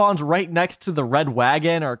he spawns right next to the red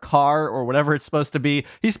wagon or car or whatever it's supposed to be.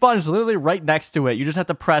 He spawns literally right next to it. You just have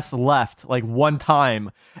to press left like one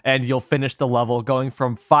time and you'll finish the level, going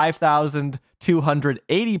from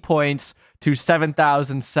 5,280 points to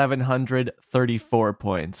 7,734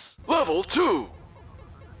 points. Level 2.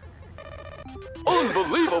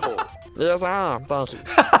 Unbelievable. Yes, I am. Thank you.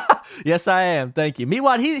 Yes, I am. Thank you.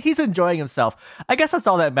 Meanwhile, he's enjoying himself. I guess that's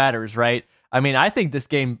all that matters, right? I mean, I think this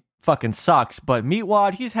game fucking sucks, but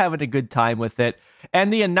Meatwad, he's having a good time with it.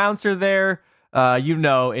 And the announcer there,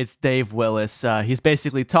 it's Dave Willis. He's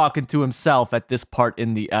basically talking to himself at this part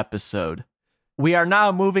in the episode. We are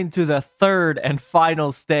now moving to the third and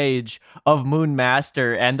final stage of Moon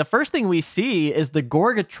Master, and the first thing we see is the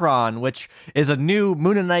Gorgatron, which is a new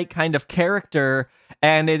Moonanite kind of character,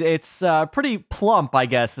 and it's pretty plump, I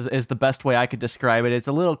guess, is the best way I could describe it. It's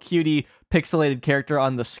a little cutie pixelated character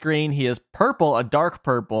on the screen. He is purple, a dark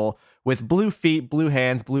purple, with blue feet, blue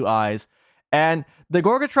hands, blue eyes. And the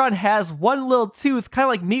Gorgatron has one little tooth, kind of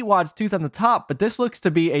like Meatwad's tooth on the top, but this looks to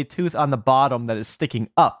be a tooth on the bottom that is sticking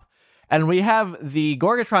up. And we have the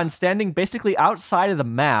Gorgatron standing basically outside of the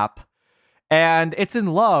map, and it's in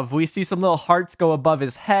love. We see some little hearts go above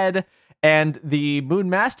his head, and the Moon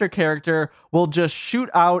Master character will just shoot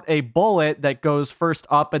out a bullet that goes first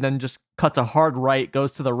up and then just cuts a hard right,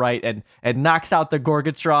 goes to the right, and knocks out the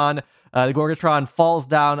Gorgatron. The Gorgatron falls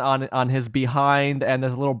down on his behind, and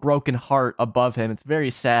there's a little broken heart above him. It's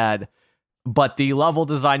very sad. But the level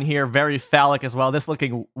design here, very phallic as well. This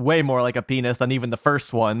looking way more like a penis than even the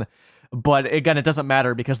first one. But again, it doesn't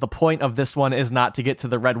matter because the point of this one is not to get to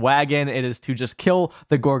the red wagon. It is to just kill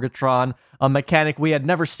the Gorgatron, a mechanic we had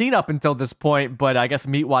never seen up until this point, but I guess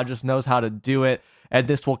Meatwad just knows how to do it. And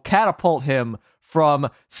this will catapult him from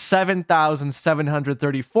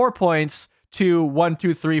 7,734 points to 1,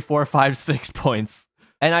 2, 3, 4, 5, 6 points.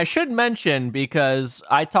 And I should mention, because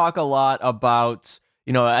I talk a lot about,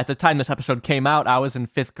 at the time this episode came out, I was in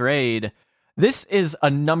 5th grade. This is a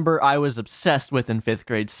number I was obsessed with in 5th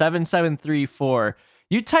grade, 7734.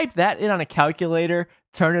 You type that in on a calculator,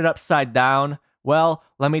 turn it upside down. Well,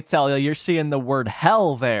 let me tell you, you're seeing the word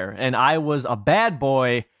hell there, and I was a bad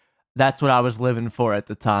boy. That's what I was living for at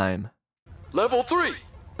the time. Level 3.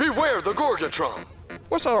 Beware the Gorgatron.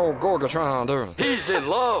 What's that old Gorgatron doing? He's in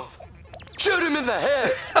love. Shoot him in the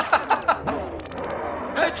head.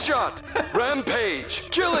 Headshot. Rampage.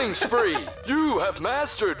 Killing spree. You have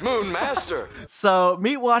mastered Moon Master. So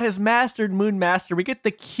Meatwad has mastered Moon Master. We get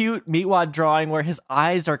the cute Meatwad drawing where his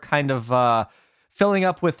eyes are kind of filling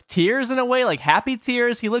up with tears in a way, like happy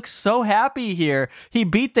tears. He looks so happy here. He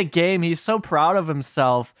beat the game. He's so proud of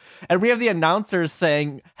himself. And we have the announcers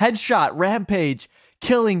saying, headshot, rampage,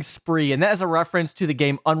 killing spree. And that is a reference to the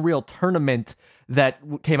game Unreal Tournament that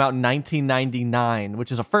came out in 1999,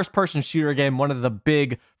 which is a first-person shooter game, one of the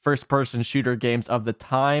big first-person shooter games of the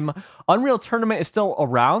time. Unreal Tournament is still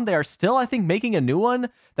around. They are still, I think, making a new one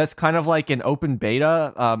that's kind of like an open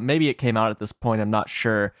beta. Maybe it came out at this point, I'm not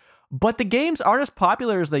sure. But the games aren't as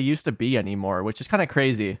popular as they used to be anymore, which is kind of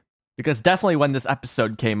crazy. Because definitely when this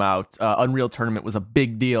episode came out, Unreal Tournament was a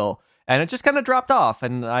big deal. And it just kind of dropped off,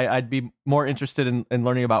 and I'd be more interested in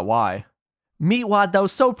learning about why. Meatwad, though,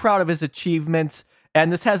 so proud of his achievements,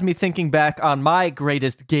 and this has me thinking back on my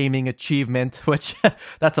greatest gaming achievement, which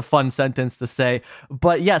that's a fun sentence to say.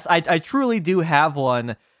 But yes, I truly do have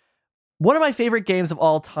one. One of my favorite games of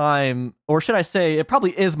all time, or should I say, it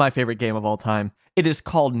probably is my favorite game of all time. It is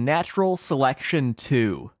called Natural Selection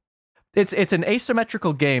 2. It's an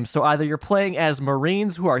asymmetrical game, so either you're playing as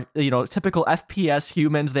Marines who are, typical FPS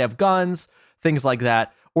humans, they have guns, things like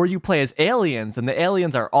that, or you play as aliens, and the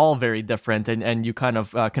aliens are all very different, and you kind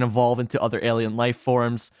of can evolve into other alien life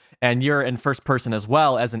forms, and you're in first person as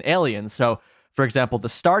well as an alien. So, for example, the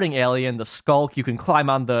starting alien, the Skulk, you can climb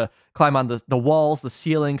on the walls, the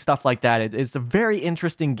ceiling, stuff like that. It's a very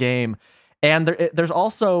interesting game. And there's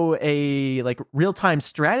also a real-time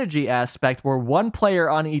strategy aspect where one player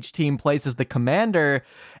on each team plays as the commander,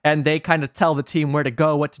 and they kind of tell the team where to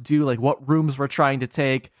go, what to do, like what rooms we're trying to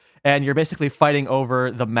take, and you're basically fighting over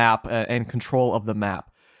the map and control of the map.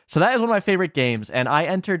 So that is one of my favorite games, and I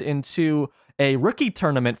entered into a rookie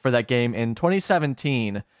tournament for that game in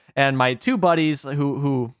 2017, and my two buddies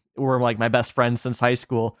who were like my best friends since high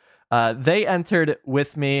school, they entered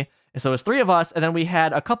with me. So it was 3 of us, and then we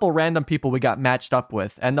had a couple random people we got matched up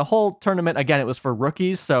with. And the whole tournament, again, it was for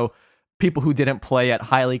rookies, so people who didn't play at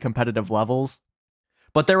highly competitive levels.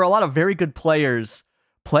 But there were a lot of very good players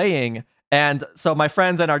playing. And so my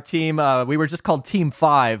friends and our team, we were just called Team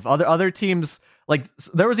 5. Other teams, like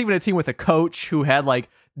there was even a team with a coach who had like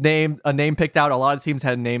a name picked out. A lot of teams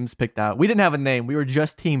had names picked out. We didn't have a name. We were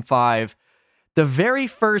just Team 5. The very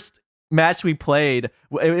first match we played,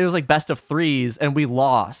 it was like best of 3s, and we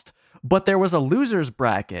lost. But there was a losers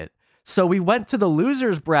bracket. So we went to the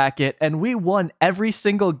losers bracket, and we won every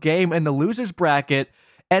single game in the losers bracket,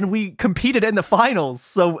 and we competed in the finals.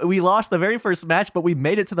 So we lost the very first match, but we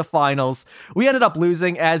made it to the finals. We ended up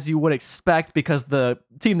losing, as you would expect, because the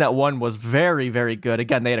team that won was very, very good.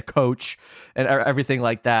 Again, they had a coach and everything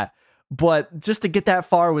like that. But just to get that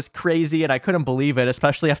far was crazy, and I couldn't believe it,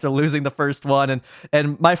 especially after losing the first one.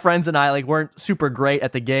 And my friends and I weren't super great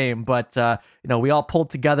at the game, but we all pulled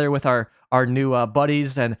together with our new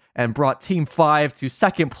buddies and brought Team 5 to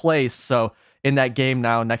second place. So in that game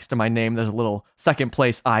now, next to my name, there's a little second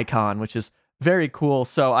place icon, which is very cool.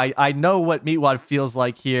 So I know what Meatwad feels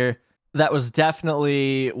like here. That was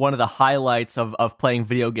definitely one of the highlights of playing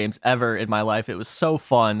video games ever in my life. It was so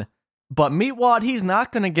fun. But Meatwad, he's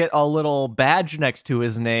not going to get a little badge next to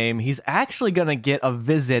his name. He's actually going to get a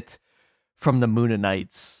visit from the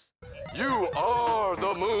Moonanites. You are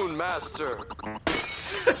the Moon Master.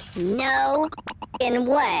 No, in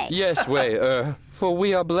way. Yes, way, for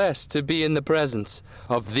we are blessed to be in the presence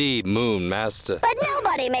of the Moon Master. But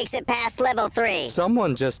nobody makes it past level 3.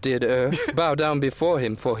 Someone just did, bow down before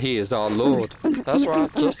him, for he is our Lord. That's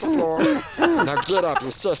right, kiss the floor. Now get up,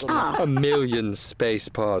 you're sick. A million space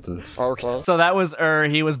pardons. Okay. So that was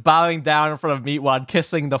he was bowing down in front of Meatwad,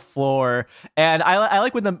 kissing the floor. And I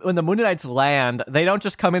like when the Moonanites land, they don't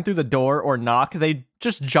just come in through the door or knock, they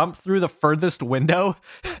just jump through the furthest window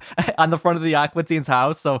on the front of the Aqua Teen's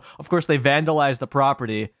house. So, of course, they vandalize the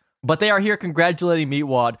property. But they are here congratulating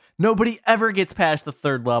Meatwad. Nobody ever gets past the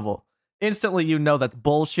 3rd level. Instantly, you know that's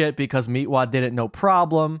bullshit because Meatwad did it no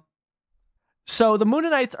problem. So the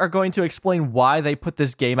Moonanites are going to explain why they put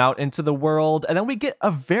this game out into the world. And then we get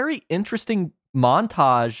a very interesting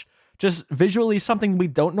montage, just visually something we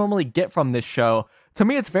don't normally get from this show. To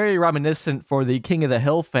me, it's very reminiscent for the King of the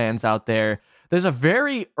Hill fans out there. There's a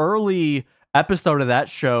very early episode of that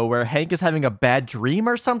show where Hank is having a bad dream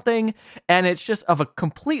or something, and it's just of a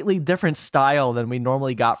completely different style than we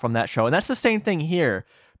normally got from that show. And that's the same thing here,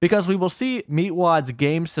 because we will see Meatwad's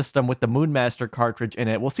game system with the Moonmaster cartridge in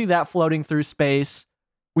it. We'll see that floating through space.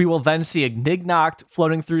 We will then see Ignignokt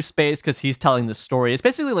floating through space because he's telling the story. It's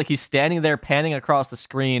basically like he's standing there panning across the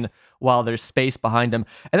screen while there's space behind him.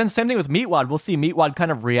 And then same thing with Meatwad. We'll see Meatwad kind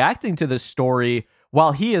of reacting to this story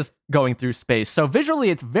while he is going through space. So visually,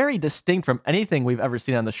 it's very distinct from anything we've ever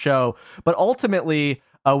seen on the show. But ultimately,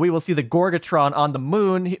 we will see the Gorgatron on the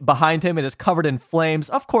moon. Behind him, it is covered in flames.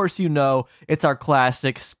 Of course, you know, it's our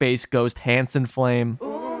classic Space Ghost Hansen flame.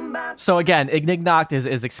 So again, Ignignokt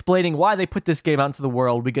is explaining why they put this game out into the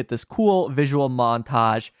world. We get this cool visual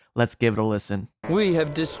montage. Let's give it a listen. We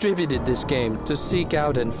have distributed this game to seek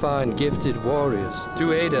out and find gifted warriors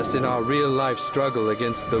to aid us in our real-life struggle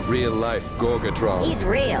against the real-life Gorgatron. He's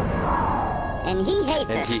real. And he hates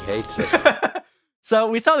us. And he hates us. So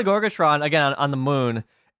we saw the Gorgatron again on the moon,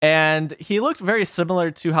 and he looked very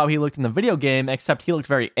similar to how he looked in the video game, except he looked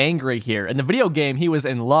very angry here. In the video game, he was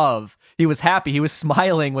in love. He was happy. He was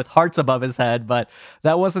smiling with hearts above his head, but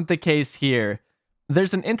that wasn't the case here.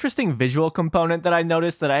 There's an interesting visual component that I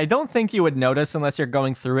noticed that I don't think you would notice unless you're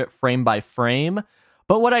going through it frame by frame.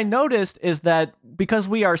 But what I noticed is that because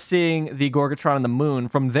we are seeing the Gorgatron on the moon,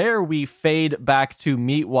 from there we fade back to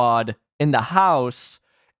Meatwad in the house.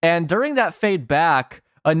 And during that fade back,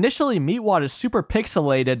 initially Meatwad is super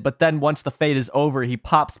pixelated, but then once the fade is over, he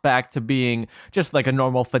pops back to being just like a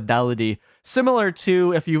normal fidelity. Similar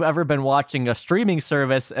to if you've ever been watching a streaming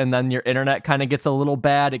service and then your internet kind of gets a little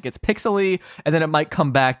bad, it gets pixely, and then it might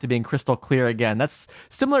come back to being crystal clear again. That's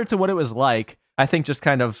similar to what it was like. I think just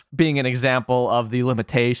kind of being an example of the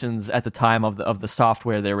limitations at the time of the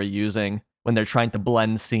software they were using when they're trying to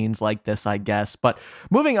blend scenes like this, I guess. But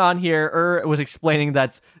moving on here, was explaining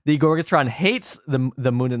that the Gorgatron hates the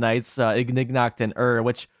Moonanites, Ignignokt and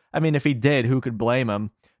which, I mean, if he did, who could blame him?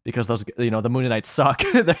 Because those, the Moonanites suck.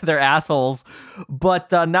 they're assholes.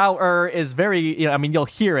 But now is very, you'll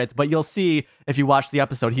hear it, but you'll see if you watch the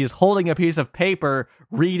episode, he is holding a piece of paper,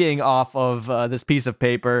 reading off of this piece of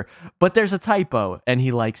paper, but there's a typo, and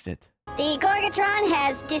he likes it. The Gorgatron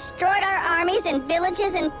has destroyed our armies and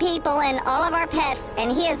villages and people and all of our pets,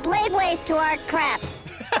 and he has laid waste to our craps.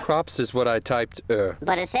 Crops is what I typed,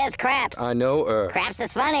 But it says craps. I know, Craps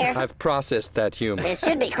is funnier. I've processed that humor. It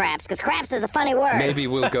should be craps, because craps is a funny word. Maybe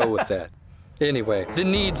we'll go with that. Anyway, the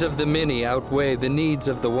needs of the many outweigh the needs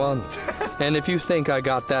of the one. And if you think I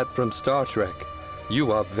got that from Star Trek,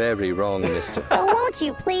 you are very wrong, mister. So won't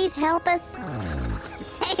you please help us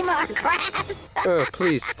save our crabs?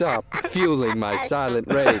 Please stop fueling my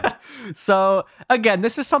silent rage. So, again,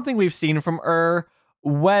 this is something we've seen from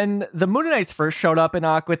when the Moonanites first showed up in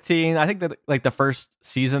Aqua Teen. I think that, like, the first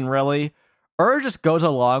season, really, just goes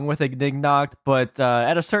along with Ignignokt, but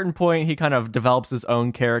at a certain point, he kind of develops his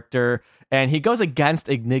own character, and he goes against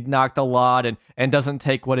Ignignokt a lot and doesn't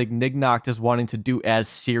take what Ignignokt is wanting to do as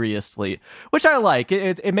seriously, which I like.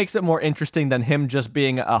 It makes it more interesting than him just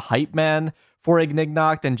being a hype man for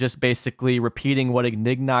Ignignokt and just basically repeating what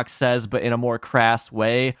Ignignokt says, but in a more crass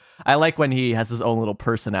way. I like when he has his own little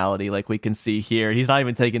personality, like we can see here. He's not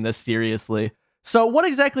even taking this seriously. So what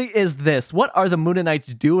exactly is this? What are the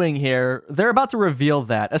Moonanites doing here? They're about to reveal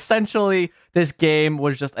that. Essentially, this game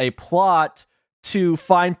was just a plot to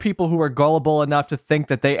find people who are gullible enough to think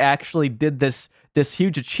that they actually did this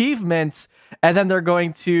huge achievement, and then they're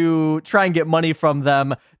going to try and get money from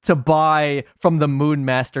them to buy from the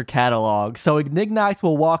Moonmaster catalog. So Ignignokt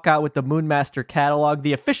will walk out with the Moonmaster catalog,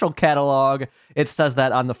 the official catalog. It says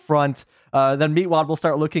that on the front. Then Meatwad will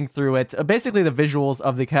start looking through it. Basically, the visuals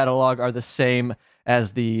of the catalog are the same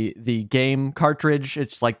as the game cartridge.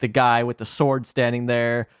 It's like the guy with the sword standing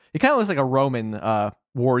there. He kind of looks like a Roman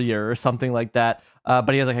warrior or something like that. But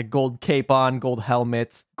he has like a gold cape on, gold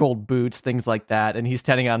helmet, gold boots, things like that. And he's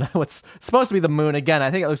standing on what's supposed to be the moon. Again, I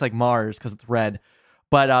think it looks like Mars because it's red.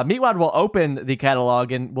 But Meatwad will open the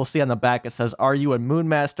catalog, and we'll see on the back it says, "Are you a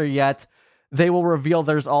Moonmaster yet?" They will reveal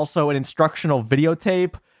there's also an instructional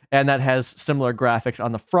videotape, and that has similar graphics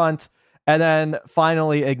on the front. And then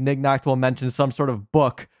finally, Ignignokt will mention some sort of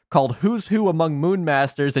book called Who's Who Among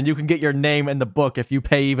Moonmasters, and you can get your name in the book if you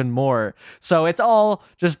pay even more. So it's all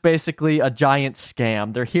just basically a giant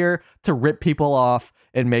scam. They're here to rip people off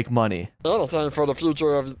and make money. Anything for the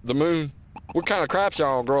future of the moon. What kind of craps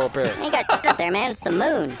y'all grow up in? You got up there, man. It's the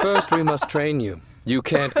moon. First, we must train you. You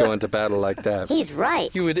can't go into battle like that. He's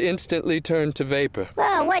right. You would instantly turn to vapor.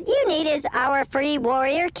 Well, what you need is our free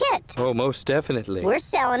warrior kit. Oh, most definitely. We're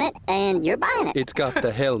selling it, and you're buying it. It's got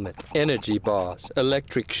the helmet, energy bars,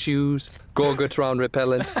 electric shoes, Gorgatron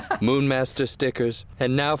repellent, Moonmaster stickers,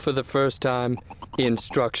 and now for the first time,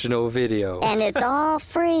 instructional video. And it's all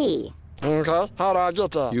free. Okay, how do I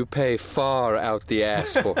get that? You pay far out the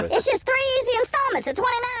ass for it. It's just 3 easy installments at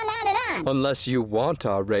 $29.99. Unless you want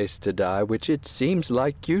our race to die, which it seems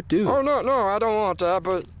like you do. Oh, no, I don't want that,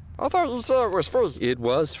 but I thought you said it was free. It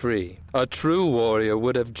was free. A true warrior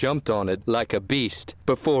would have jumped on it like a beast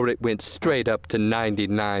before it went straight up to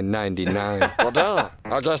 $99.99. Well, damn,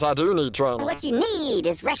 I guess I do need training. What you need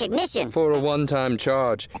is recognition. For a one-time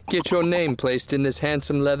charge, get your name placed in this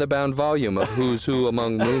handsome leather-bound volume of Who's Who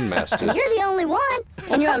Among Moonmasters. You're the only one,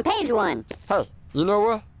 and you're on page 1. Hey, you know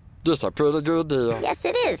what? This a pretty good deal. Yes,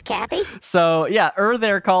 it is, Kathy. So, yeah,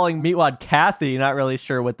 they're calling Meatwad Kathy. Not really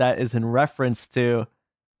sure what that is in reference to.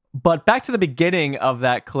 But back to the beginning of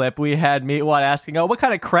that clip, we had Meatwad asking, "Oh, what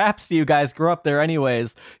kind of craps do you guys grow up there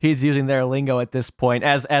anyways?" He's using their lingo at this point,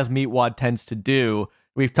 as Meatwad tends to do.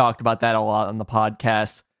 We've talked about that a lot on the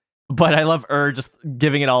podcast. But I love just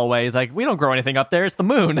giving it all away. He's like, "We don't grow anything up there. It's the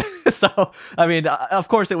moon." So, I mean, of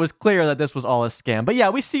course, it was clear that this was all a scam. But yeah,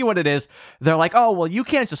 we see what it is. They're like, "Oh, well, you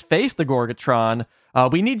can't just face the Gorgatron.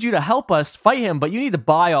 We need you to help us fight him, but you need to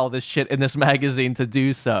buy all this shit in this magazine to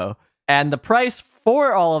do so." And the price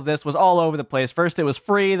for all of this was all over the place. First, it was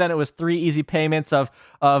free. Then it was 3 easy payments of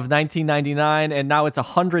 $19.99. And now it's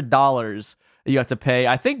 $100 that you have to pay,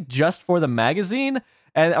 I think, just for the magazine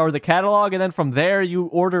or the catalog. And then from there, you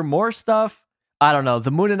order more stuff. I don't know.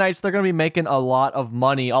 The Moonanites, they're going to be making a lot of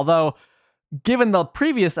money. Although, given the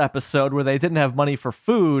previous episode where they didn't have money for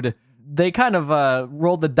food, they kind of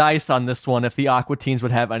rolled the dice on this one if the Aqua Teens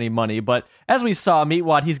would have any money. But as we saw,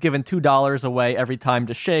 Meatwad, he's given $2 away every time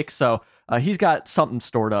to shake. So he's got something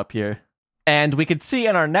stored up here. And we could see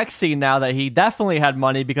in our next scene now that he definitely had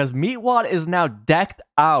money because Meatwad is now decked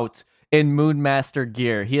out in Moonmaster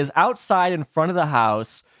gear. He is outside in front of the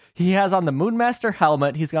house. He has on the Moonmaster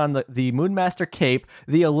helmet. He's got on the Moonmaster cape,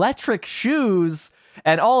 the electric shoes,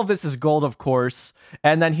 and all of this is gold, of course.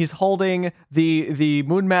 And then he's holding the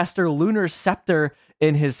Moonmaster lunar scepter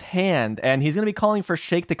in his hand. And he's going to be calling for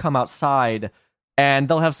Shake to come outside. And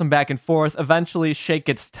they'll have some back and forth. Eventually, Shake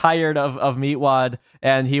gets tired of Meatwad,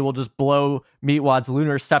 and he will just blow Meatwad's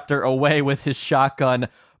lunar scepter away with his shotgun.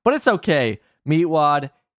 But it's okay.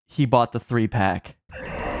 Meatwad, he bought the 3-pack.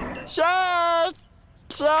 Shake!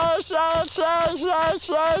 Shake!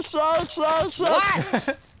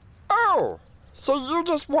 What? Oh, So you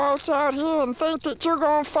just waltz out here and think that you're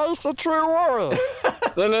gonna face a true warrior?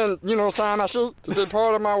 And then, sign my sheet to be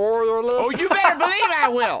part of my warrior list? Oh, you better believe I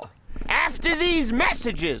will. After these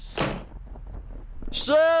messages.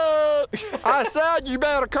 Shit! I said you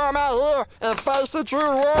better come out here and face a true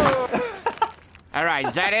warrior. All right,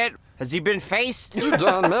 is that it? Has he been faced? You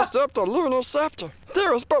done messed up the lunar scepter.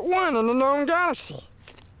 There is but one in the known galaxy.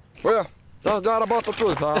 Well, thank God I bought the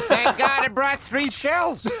 3 pal. Thank God it brought 3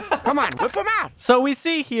 shells. Come on, whip them out. So we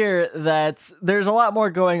see here that there's a lot more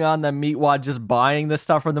going on than Meatwad just buying this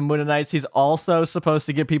stuff from the Moonanites. He's also supposed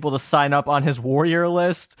to get people to sign up on his warrior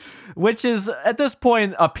list, which is, at this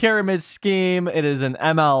point, a pyramid scheme. It is an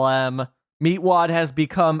MLM. Meatwad has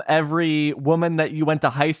become every woman that you went to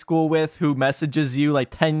high school with who messages you like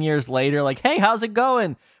 10 years later, like, hey, how's it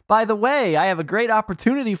going? By the way, I have a great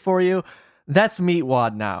opportunity for you. That's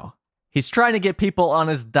Meatwad now. He's trying to get people on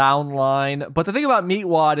his downline, but the thing about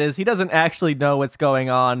Meatwad is he doesn't actually know what's going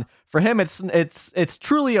on. For him, it's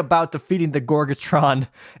truly about defeating the Gorgatron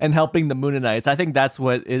and helping the Moonanites. I think that's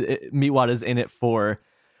what Meatwad is in it for.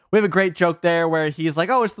 We have a great joke there where he's like,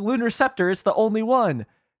 oh, it's the Lunar Scepter. It's the only one.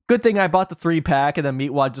 Good thing I bought the 3-pack, and then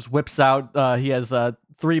Meatwad just whips out. He has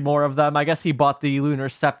 3 more of them. I guess he bought the Lunar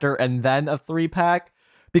Scepter and then a 3-pack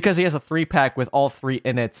because he has a 3-pack with all 3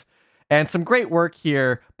 in it. And some great work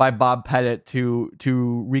here by Bob Pettit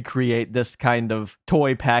to recreate this kind of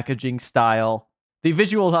toy packaging style. The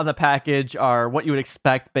visuals on the package are what you would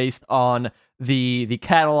expect based on the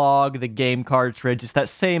catalog, the game cartridge. It's that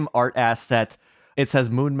same art asset. It says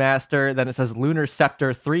Moonmaster, then it says Lunar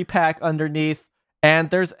Scepter 3-pack underneath. And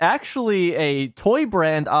there's actually a toy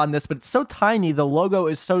brand on this, but it's so tiny, the logo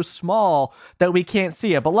is so small that we can't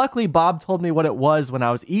see it. But luckily, Bob told me what it was when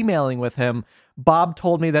I was emailing with him. Bob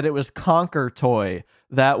told me that it was Conquer Toy.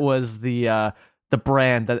 That was the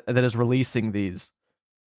brand that is releasing these.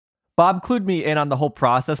 Bob clued me in on the whole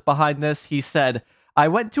process behind this. He said, I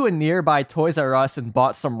went to a nearby Toys R Us and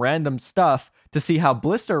bought some random stuff to see how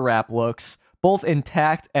blister wrap looks, both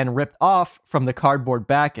intact and ripped off from the cardboard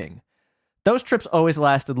backing. Those trips always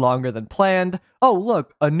lasted longer than planned. Oh,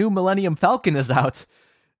 look, a new Millennium Falcon is out.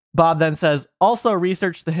 Bob then says, also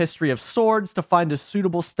researched the history of swords to find a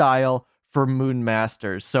suitable style for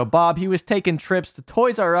Moonmasters. So Bob, he was taking trips to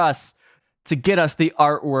Toys R Us to get us the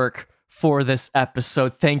artwork for this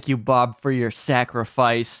episode. Thank you, Bob, for your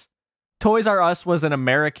sacrifice. Toys R Us was an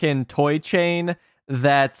American toy chain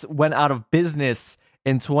that went out of business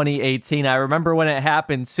in 2018. I remember when it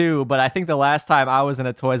happened too, but I think the last time I was in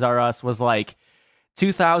a Toys R Us was like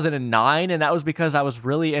 2009, and that was because I was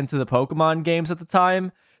really into the Pokemon games at the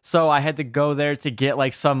time. So I had to go there to get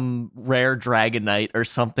like some rare Dragonite or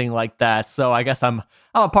something like that. So I guess I'm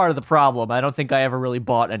a part of the problem. I don't think I ever really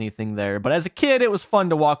bought anything there. But as a kid, it was fun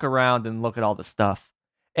to walk around and look at all the stuff.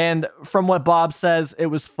 And from what Bob says, it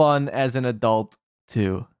was fun as an adult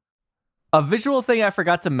too. A visual thing I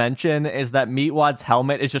forgot to mention is that Meatwad's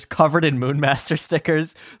helmet is just covered in Moonmaster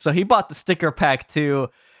stickers. So he bought the sticker pack too.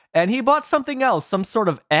 And he bought something else, some sort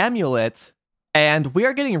of amulet. And we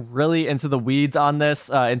are getting really into the weeds on this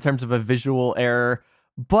in terms of a visual error.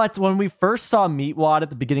 But when we first saw Meatwad at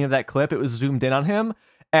the beginning of that clip, it was zoomed in on him.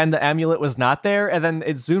 And the amulet was not there. And then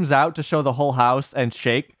it zooms out to show the whole house and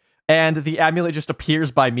shake. And the amulet just appears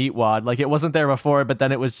by Meatwad. Like it wasn't there before, but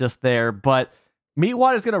then it was just there. But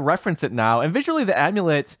Meatwad is going to reference it now. And visually, the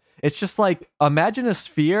amulet, it's just like, imagine a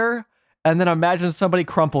sphere, and then imagine somebody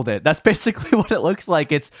crumpled it. That's basically what it looks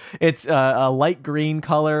like. It's a light green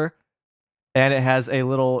color, and it has a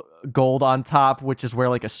little gold on top, which is where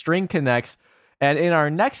like a string connects. And in our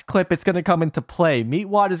next clip, it's going to come into play.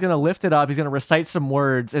 Meatwad is going to lift it up. He's going to recite some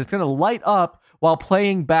words, and it's going to light up while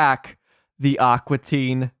playing back the Aqua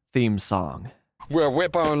Teen theme song. We'll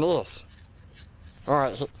whip on this. All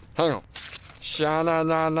right, hang on.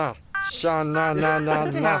 Sha-na-na-na. Sha-na-na-na-na.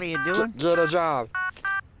 What the hell are you doing? Get a job.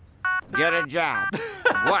 Get a job.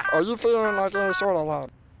 What? Are you feeling like any sort of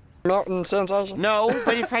like melting sensation? No,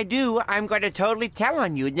 but if I do, I'm going to totally tell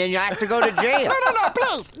on you, and then you'll have to go to jail. No,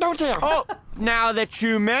 please, don't tell. Oh, now that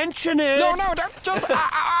you mention it. No, don't, just,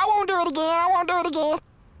 I won't do it again.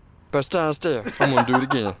 But stand still. I'm gonna do it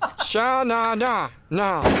again.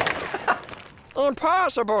 Sha-na-na-na.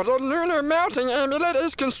 Impossible. The lunar melting amulet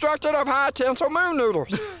is constructed of high tensile moon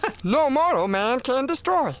noodles. No mortal man can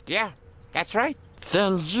destroy. Yeah, that's right.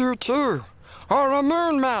 Then you too are a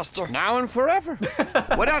moon master. Now and forever.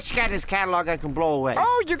 What else you got in this catalog I can blow away?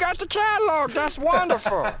 Oh, you got the catalog. That's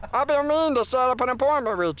wonderful. I've been meaning to set up an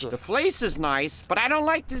appointment with you. The fleece is nice, but I don't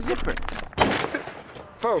like the zipper.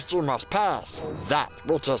 First, you must pass that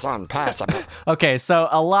which is unpassable. Okay, so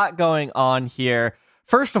a lot going on here.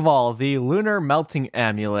 First of all, the lunar melting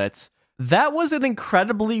amulet. That was an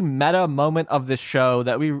incredibly meta moment of the show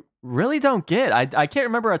that we really don't get. I can't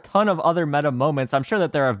remember a ton of other meta moments. I'm sure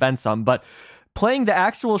that there have been some, but playing the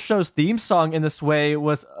actual show's theme song in this way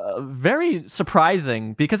was very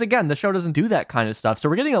surprising because, again, the show doesn't do that kind of stuff. So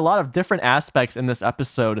we're getting a lot of different aspects in this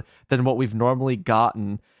episode than what we've normally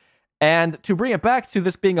gotten. And to bring it back to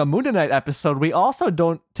this being a Moonanite episode, we also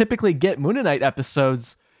don't typically get Moonanite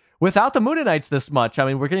episodes without the Moonanites this much. I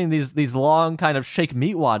mean, we're getting these long kind of Shake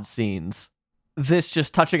Meatwad scenes. This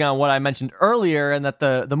just touching on what I mentioned earlier, and that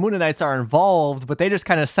the Moonanites are involved, but they just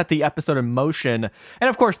kind of set the episode in motion. And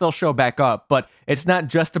of course, they'll show back up, but it's not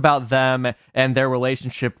just about them and their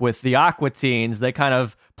relationship with the Aqua Teens. They kind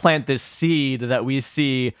of plant this seed that we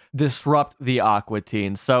see disrupt the Aqua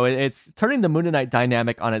Teens. So it's turning the Moonanite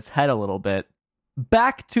dynamic on its head a little bit.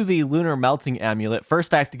 Back to the lunar melting amulet.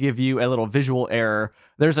 First, I have to give you a little visual error.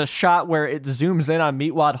 There's a shot where it zooms in on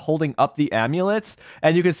Meatwad holding up the amulet,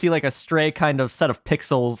 and you can see like a stray kind of set of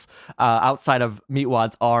pixels outside of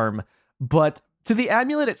Meatwad's arm. But to the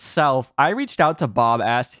amulet itself, I reached out to Bob,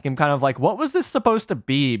 asking him kind of like, what was this supposed to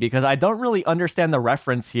be? Because I don't really understand the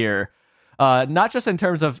reference here. Not just in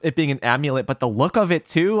terms of it being an amulet, but the look of it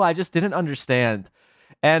too. I just didn't understand.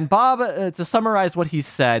 And Bob, to summarize what he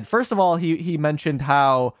said, first of all, he mentioned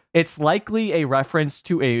how it's likely a reference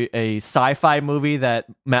to a sci-fi movie that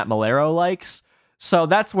Matt Malero likes. So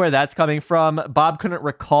that's where that's coming from. Bob couldn't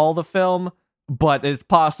recall the film, but it's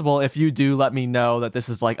possible. If you do, let me know that this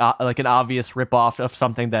is like an obvious ripoff of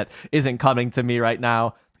something that isn't coming to me right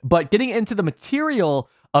now. But getting into the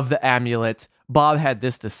material of the amulet, Bob had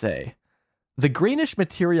this to say. The greenish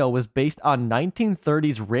material was based on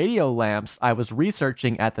 1930s radio lamps I was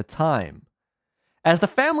researching at the time. As the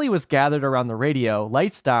family was gathered around the radio,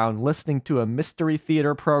 lights down, listening to a mystery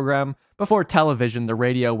theater program, before television, the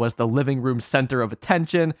radio was the living room center of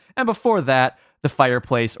attention, and before that, the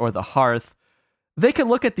fireplace or the hearth. They could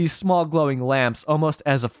look at these small glowing lamps almost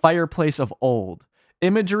as a fireplace of old,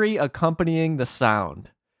 imagery accompanying the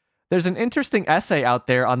sound. There's an interesting essay out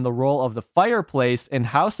there on the role of the fireplace in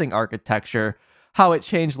housing architecture, how it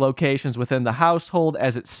changed locations within the household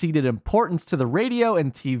as it ceded importance to the radio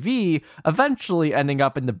and TV, eventually ending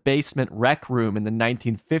up in the basement rec room in the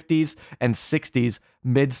 1950s and 60s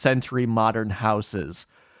mid-century modern houses.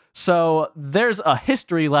 So there's a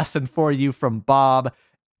history lesson for you from Bob.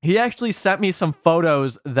 He actually sent me some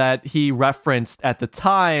photos that he referenced at the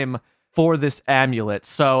time for this amulet.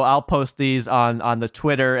 So I'll post these on the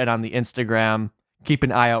Twitter and on the Instagram. Keep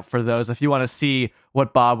an eye out for those if you want to see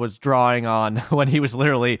what Bob was drawing on when he was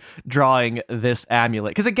literally drawing this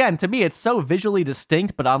amulet. Because again, to me, it's so visually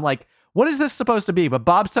distinct, but I'm like, what is this supposed to be? But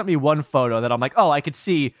Bob sent me one photo that I'm like, oh, I could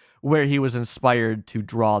see where he was inspired to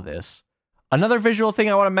draw this. Another visual thing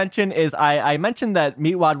I want to mention is I mentioned that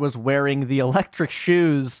Meatwad was wearing the electric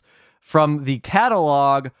shoes from the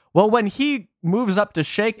catalog. Well, when he moves up to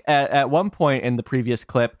shake at one point in the previous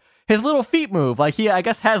clip, his little feet move. Like he, I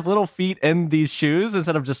guess, has little feet in these shoes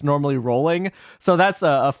instead of just normally rolling. So that's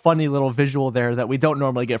a funny little visual there that we don't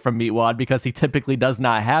normally get from Meatwad because he typically does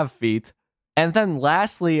not have feet. And then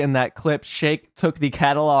lastly, in that clip, Shake took the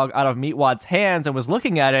catalog out of Meatwad's hands and was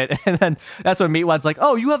looking at it. And then that's when Meatwad's like,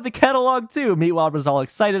 oh, you have the catalog too. Meatwad was all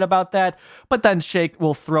excited about that. But then Shake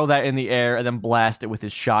will throw that in the air and then blast it with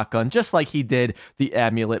his shotgun, just like he did the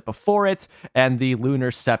amulet before it and the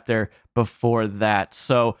lunar scepter before that.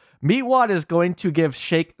 So Meatwad is going to give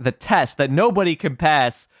Shake the test that nobody can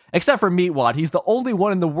pass except for Meatwad. He's the only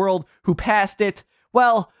one in the world who passed it.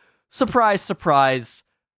 Well, surprise, surprise.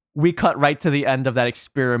 We cut right to the end of that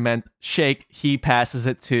experiment. Shake, he passes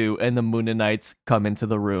it too, and the Moonanites come into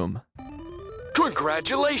the room.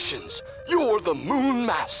 Congratulations! You're the Moon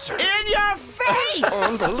Master! In your face!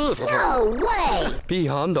 Unbelievable. No way!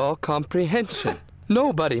 Beyond all comprehension.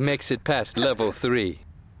 Nobody makes it past level 3.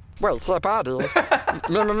 Wait, say buddy.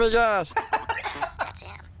 Remember me, guys? That's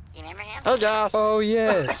him. You remember him? Hey, guys. Oh,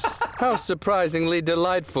 yes. How surprisingly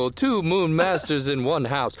delightful. 2 Moon Masters in one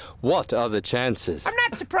house. What are the chances? I'm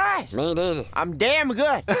not surprised. Me neither. I'm damn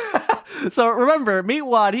good. So remember,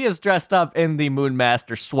 Meatwad, he is dressed up in the Moon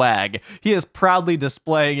Master swag. He is proudly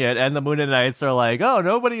displaying it, and the Moonanites are like, oh,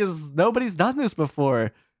 nobody's done this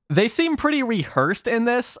before. They seem pretty rehearsed in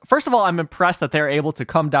this. First of all, I'm impressed that they're able to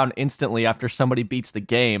come down instantly after somebody beats the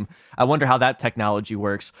game. I wonder how that technology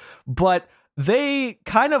works. But they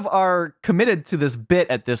kind of are committed to this bit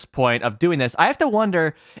at this point of doing this. I have to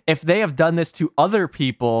wonder if they have done this to other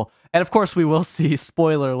people. And of course, we will see,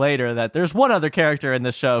 spoiler later, that there's one other character in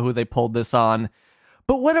the show who they pulled this on.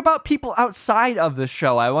 But what about people outside of the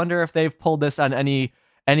show? I wonder if they've pulled this on any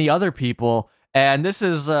other people. And this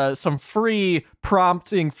is some free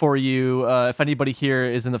prompting for you. If anybody here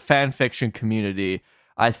is in the fan fiction community,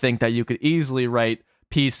 I think that you could easily write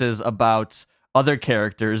pieces about other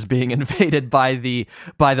characters being invaded by the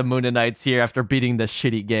Moonanites here after beating this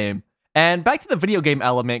shitty game. And back to the video game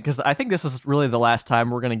element, because I think this is really the last time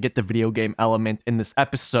we're going to get the video game element in this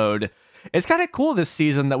episode. It's kind of cool this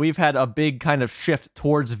season that we've had a big kind of shift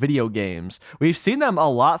towards video games. We've seen them a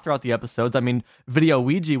lot throughout the episodes. I mean, Video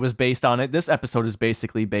Ouija was based on it. This episode is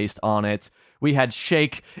basically based on it. We had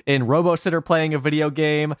Shake in Robo-Sitter playing a video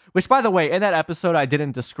game, which, by the way, in that episode, I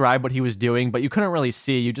didn't describe what he was doing, but you couldn't really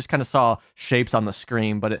see. You just kind of saw shapes on the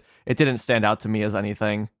screen, but it didn't stand out to me as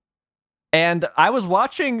anything. And I was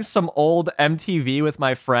watching some old MTV with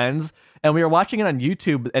my friends, and we were watching it on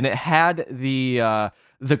YouTube, and it had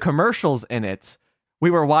the commercials in it. We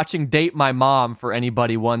were watching Date My Mom, for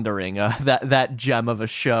anybody wondering, that gem of a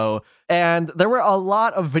show. And there were a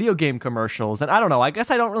lot of video game commercials. And I don't know, I guess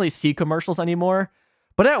I don't really see commercials anymore.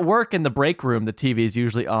 But at work in the break room, the TV is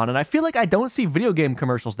usually on. And I feel like I don't see video game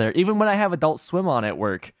commercials there, even when I have Adult Swim on at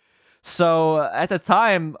work. So at the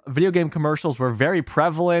time, video game commercials were very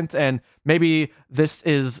prevalent, and maybe this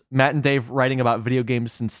is Matt and Dave writing about video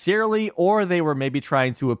games sincerely, or they were maybe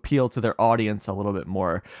trying to appeal to their audience a little bit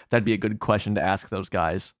more. That'd be a good question to ask those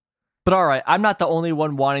guys. But all right, I'm not the only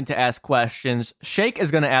one wanting to ask questions. Shake is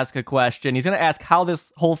going to ask a question. He's going to ask how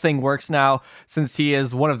this whole thing works now, since he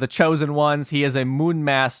is one of the chosen ones. He is a Moon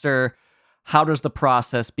Master. How does the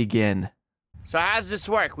process begin? So how's this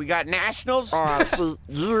work? We got nationals? See,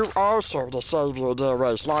 you also the savior of their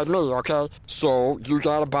race, like me, okay? So you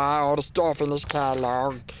gotta buy all the stuff in this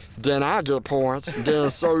catalog. Then I get points.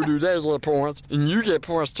 Then so do they get points. And you get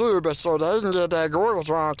points too, but so they can get that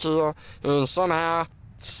Gorgatron kill. And somehow,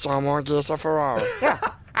 someone gets a Ferrari. Yeah,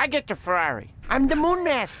 I get the Ferrari. I'm the Moon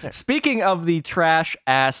Master. Speaking of the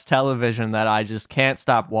trash-ass television that I just can't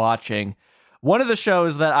stop watching, one of the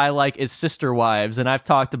shows that I like is Sister Wives, and I've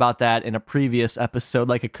talked about that in a previous episode,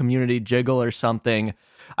 like a community jiggle or something.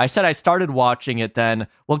 I said I started watching it then.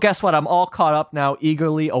 Well, guess what? I'm all caught up now,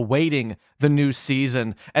 eagerly awaiting the new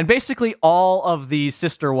season. And basically all of the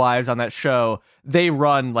Sister Wives on that show, they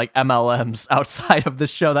run like MLMs outside of the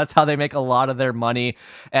show. That's how they make a lot of their money.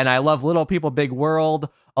 And I love Little People, Big World.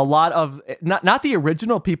 A lot of, not the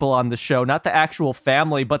original people on the show, not the actual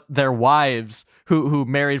family, but their wives who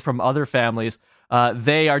married from other families.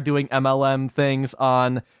 They are doing MLM things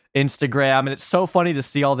on Instagram, and it's so funny to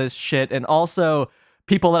see all this shit. And also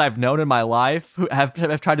people that I've known in my life who have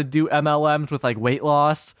tried to do MLMs with like weight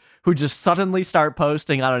loss, who just suddenly start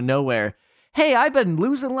posting out of nowhere, hey, I've been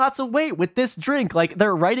losing lots of weight with this drink. Like,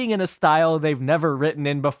 they're writing in a style they've never written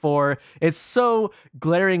in before. It's so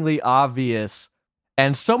glaringly obvious.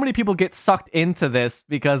 And so many people get sucked into this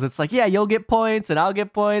because it's like, yeah, you'll get points and I'll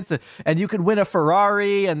get points and you could win a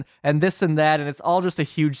Ferrari and this and that. And it's all just a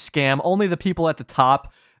huge scam. Only the people at the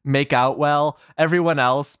top make out well. Everyone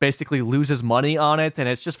else basically loses money on it. And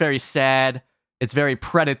it's just very sad. It's very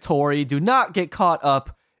predatory. Do not get caught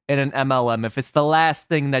up in an MLM. If it's the last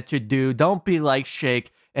thing that you do, don't be like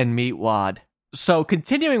Shake and Meatwad. So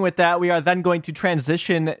continuing with that, we are then going to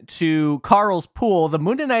transition to Carl's pool. The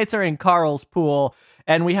Moonanites are in Carl's pool,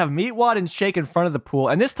 and we have Meatwad and Shake in front of the pool.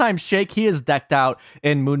 And this time, Shake, he is decked out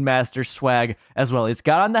in Moonmaster swag as well. He's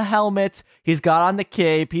got on the helmet, he's got on the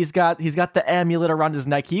cape, he's got the amulet around his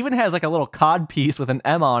neck. He even has like a little cod piece with an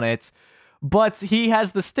M on it. But he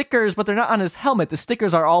has the stickers, but they're not on his helmet. The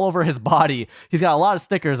stickers are all over his body. He's got a lot of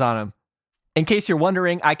stickers on him. In case you're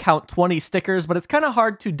wondering, I count 20 stickers, but it's kind of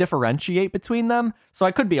hard to differentiate between them, so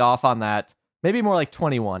I could be off on that. Maybe more like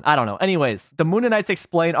 21. I don't know. Anyways, the Moonanites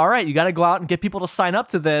explain, all right, you got to go out and get people to sign up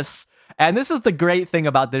to this. And this is the great thing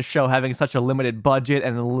about this show having such a limited budget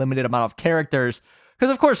and a limited amount of characters.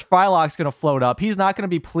 Because, of course, Frylock's going to float up. He's not going to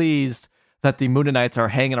be pleased that the Moonanites are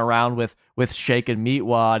hanging around with Shake and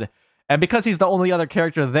Meatwad. And because he's the only other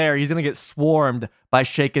character there, he's going to get swarmed by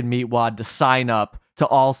Shake and Meatwad to sign up to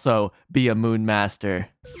also be a Moon Master.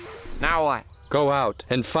 Now what? Go out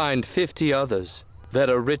and find 50 others that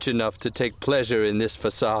are rich enough to take pleasure in this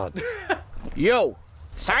facade. Yo,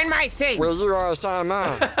 sign my thing. Well, you already signed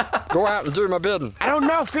mine. Go out and do my bidding. I don't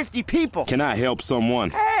know 50 people. Can I help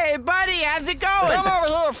someone? Hey, buddy, how's it going? Come over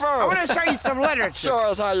here first. I want to show you some literature. Show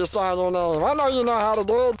us how you sign your name. I know you know how to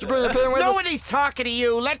do it. Did you bring your pen with you? Nobody's talking to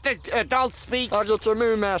you. Let the adults speak. I'll get your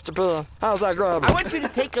Moon Master pen. How's that grab? I want you to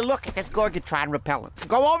take a look at this Gorgatron repellent.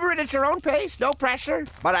 Go over it at your own pace, no pressure.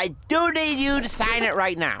 But I do need you to sign it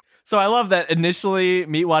right now. So I love that initially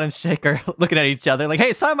Meatwad and Shake are looking at each other like,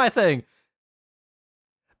 hey, sign my thing.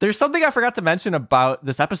 There's something I forgot to mention about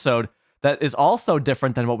this episode. that is also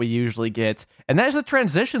different than what we usually get. And that is the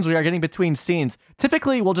transitions we are getting between scenes.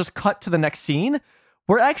 Typically, we'll just cut to the next scene.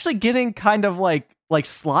 We're actually getting kind of like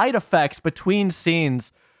slide effects between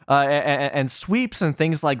scenes and sweeps and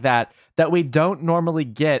things like that we don't normally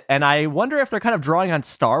get. And I wonder if they're kind of drawing on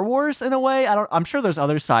Star Wars in a way. I'm sure there's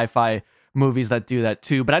other sci-fi movies that do that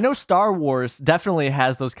too, but I know Star Wars definitely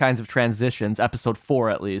has those kinds of transitions, episode 4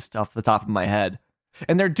 at least, off the top of my head.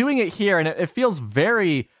 And they're doing it here, and it feels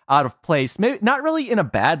very out of place. Maybe not really in a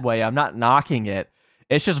bad way. I'm not knocking it.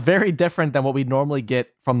 It's just very different than what we normally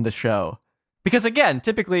get from the show. Because again,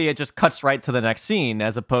 typically it just cuts right to the next scene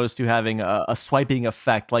as opposed to having a swiping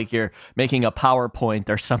effect like you're making a PowerPoint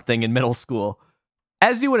or something in middle school.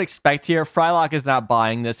 As you would expect here, Frylock is not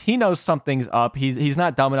buying this. He knows something's up. He's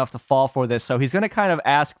not dumb enough to fall for this, so he's going to kind of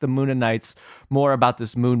ask the Moonanites more about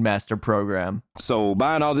this Moonmaster program. So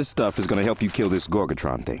buying all this stuff is going to help you kill this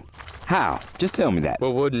Gorgatron thing. How? Just tell me that.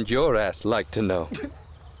 Well, wouldn't your ass like to know?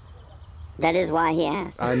 That is why he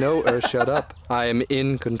asked. I know, shut up. I am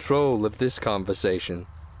in control of this conversation.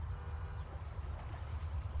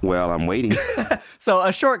 Well, I'm waiting. So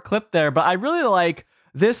a short clip there, but I really like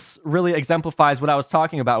this. Really exemplifies what I was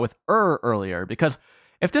talking about with earlier, because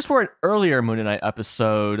if this were an earlier Moonanite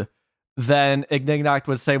episode, then Ignignok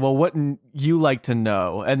would say, well, wouldn't you like to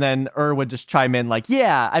know? And then would just chime in like,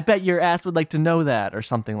 yeah, I bet your ass would like to know that, or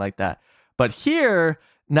something like that. But here,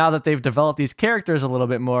 now that they've developed these characters a little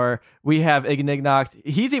bit more, we have Ignignok.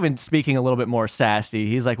 He's even speaking a little bit more sassy.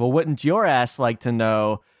 He's like, well, wouldn't your ass like to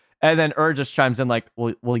know? And then just chimes in like,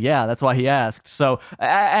 well, yeah, that's why he asked. So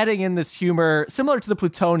adding in this humor, similar to the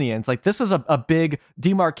Plutonians, like this is a big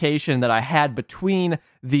demarcation that I had between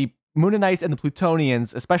the Moonanites and the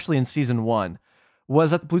Plutonians, especially in season 1,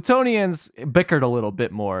 was that the Plutonians bickered a little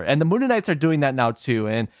bit more. And the Moonanites are doing that now too.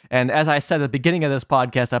 And as I said at the beginning of this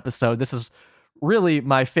podcast episode, this is really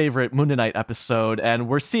my favorite Moonanite episode, and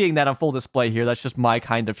we're seeing that on full display here. That's just my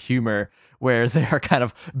kind of humor, where they're kind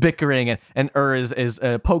of bickering, and is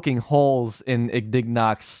poking holes in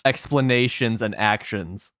Ignignok's explanations and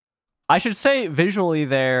actions. I should say visually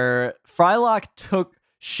there, Frylock took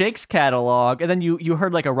Shake's catalog, and then you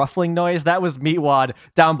heard like a ruffling noise. That was Meatwad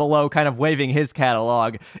down below kind of waving his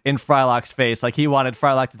catalog in Frylock's face, like he wanted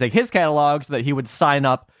Frylock to take his catalog so that he would sign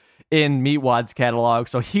up in Meatwad's catalog,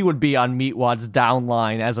 so he would be on Meatwad's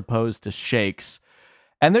downline as opposed to Shake's.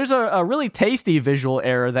 And there's a really tasty visual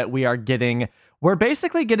error that we are getting. We're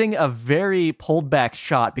basically getting a very pulled back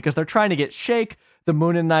shot because they're trying to get Shake, the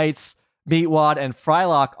Moonanites, Meatwad, and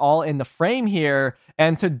Frylock all in the frame here.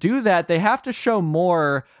 And to do that, they have to show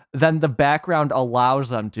more than the background allows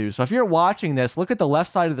them to. So if you're watching this, look at the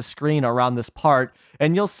left side of the screen around this part,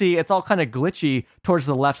 and you'll see it's all kind of glitchy towards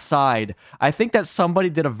the left side. I think that somebody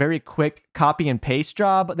did a very quick copy and paste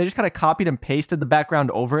job. They just kind of copied and pasted the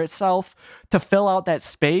background over itself to fill out that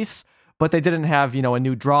space, but they didn't have, a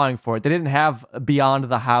new drawing for it. They didn't have beyond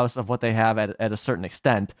the house of what they have at a certain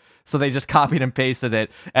extent. So they just copied and pasted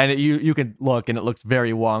it, and you can look, and it looks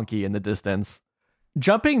very wonky in the distance.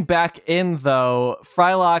 Jumping back in, though,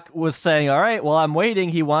 Frylock was saying, all right, well, I'm waiting.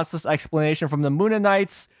 He wants this explanation from the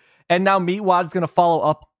Moonanites, and now Meatwad's going to follow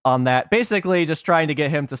up on that, basically just trying to get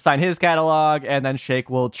him to sign his catalog, and then Shake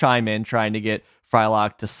will chime in, trying to get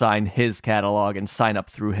Frylock to sign his catalog and sign up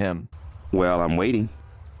through him. Well, I'm waiting.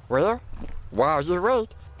 Well, while you wait,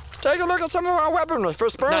 take a look at some of our weaponry for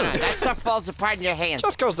spring. No, that stuff falls apart in your hands.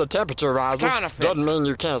 Just because the temperature rises Counterfeit. doesn't mean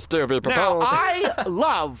you can't still be prepared. Now, I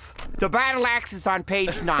love the battle axes on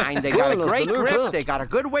page 9. They got a Green is great the new grip. pink. They got a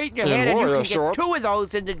good weight in your In hand, and you warrior can get shorts. 2 of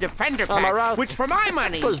those in the Defender Am I pack, right? which for my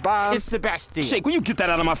money Please buy 'em. is the best deal. Shake, will you get that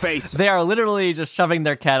out of my face? They are literally just shoving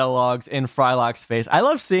their catalogs in Frylock's face. I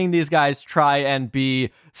love seeing these guys try and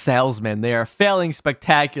be salesmen. They are failing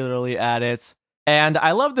spectacularly at it. And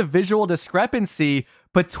I love the visual discrepancy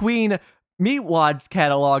between Meatwad's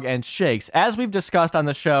catalog and Shake's. As we've discussed on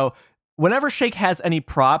the show, whenever Shake has any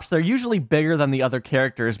props, they're usually bigger than the other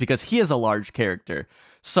characters because he is a large character.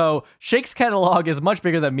 So Shake's catalog is much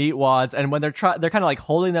bigger than Meatwad's, and when they're kind of like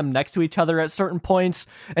holding them next to each other at certain points,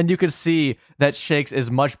 and you can see that Shake's is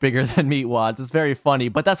much bigger than Meatwad's. It's very funny,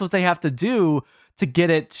 but that's what they have to do to get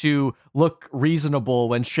it to look reasonable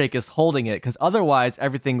when Shake is holding it, because otherwise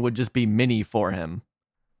everything would just be mini for him.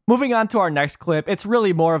 Moving on to our next clip, it's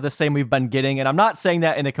really more of the same we've been getting, and I'm not saying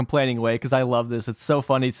that in a complaining way because I love this. It's so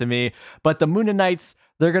funny to me. But the Moonanites,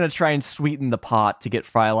 they're going to try and sweeten the pot to get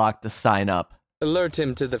Frylock to sign up. Alert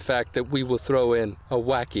him to the fact that we will throw in a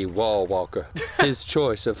wacky wall walker. His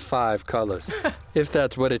choice of 5 colors. If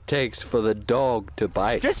that's what it takes for the dog to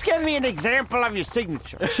bite. Just give me an example of your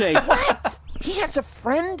signature. Shake. What? He has a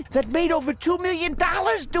friend that made over $2 million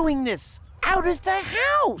doing this. out of the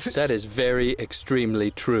house. That is very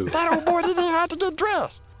extremely true. That old boy didn't even have to get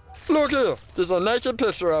dressed. Look here, there's a naked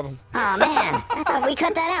picture of him. Oh, man. I thought we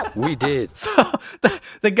cut that out. We did.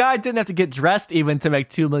 The guy didn't have to get dressed even to make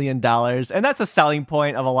 $2 million. And that's a selling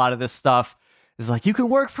point of a lot of this stuff. It's like, you can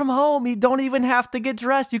work from home. You don't even have to get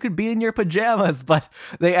dressed. You could be in your pajamas. But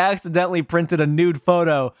they accidentally printed a nude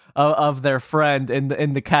photo of their friend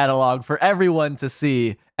in the catalog for everyone to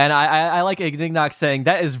see. And I like Ignignok saying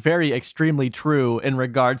that is very extremely true in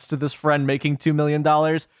regards to this friend making $2 million.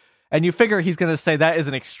 And you figure he's going to say that is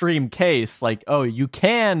an extreme case. Like, oh, you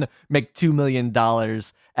can make $2 million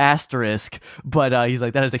asterisk. But he's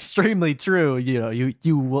like, that is extremely true. You know,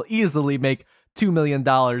 you will easily make $2 million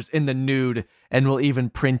in the nude, and we'll even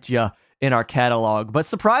print you in our catalog. But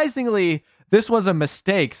surprisingly, this was a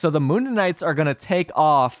mistake. So the Mooninites are going to take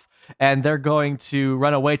off, and they're going to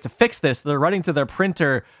run away to fix this. They're running to their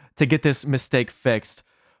printer to get this mistake fixed.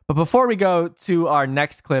 But before we go to our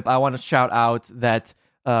next clip, I want to shout out that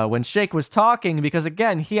when Shake was talking, because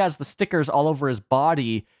again, he has the stickers all over his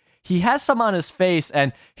body, he has some on his face,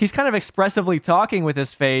 and he's kind of expressively talking with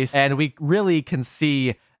his face, and we really can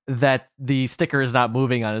see that the sticker is not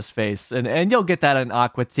moving on his face. And you'll get that in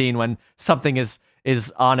Aqua Teen when something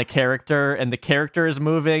is on a character and the character is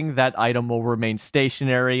moving, that item will remain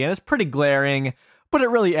stationary, and it's pretty glaring, but it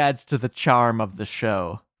really adds to the charm of the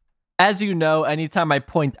show. As you know, anytime I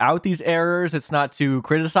point out these errors, it's not to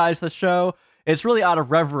criticize the show. It's really out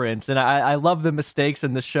of reverence, and I love the mistakes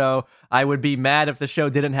in the show. I would be mad if the show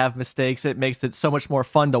didn't have mistakes. It makes it so much more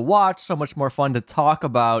fun to watch, so much more fun to talk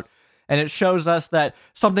about. And it shows us that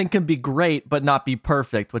something can be great but not be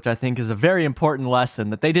perfect, which I think is a very important lesson,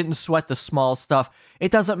 that they didn't sweat the small stuff.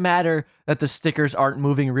 It doesn't matter that the stickers aren't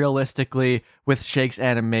moving realistically with Shake's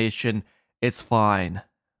animation. It's fine.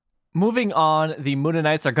 Moving on, the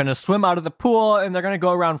Mooninites are going to swim out of the pool, and they're going to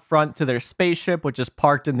go around front to their spaceship, which is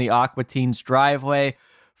parked in the Aqua Teen's driveway.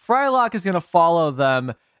 Frylock is going to follow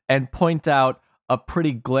them and point out a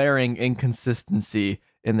pretty glaring inconsistency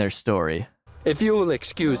in their story. If you will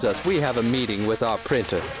excuse us, we have a meeting with our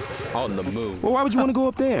printer on the moon. Well, why would you want to go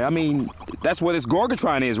up there? I mean, that's where this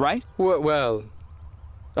Gorgatron is, right? Well,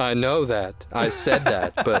 I know that. I said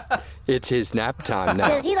that, but it's his nap time now.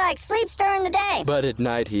 Because he sleeps during the day. But at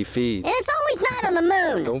night he feeds. And it's always night on the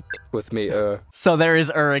moon. Don't with me, So there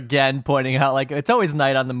is again pointing out, it's always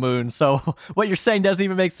night on the moon. So what you're saying doesn't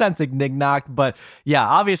even make sense, Ignignok. But yeah,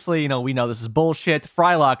 obviously, we know this is bullshit.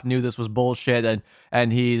 Frylock knew this was bullshit,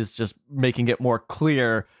 and he's just making it more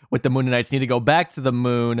clear with the Mooninites need to go back to the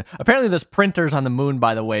moon. Apparently there's printers on the moon,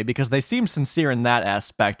 by the way, because they seem sincere in that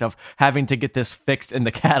aspect of having to get this fixed in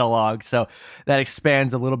the catalog. So that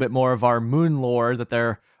expands a little bit more of our moon lore, that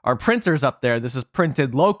there are printers up there. This is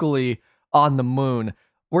printed locally on the moon.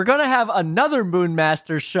 We're going to have another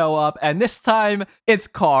Moonmaster show up, and this time it's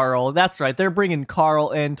Carl. That's right, they're bringing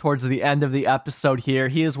Carl in towards the end of the episode here.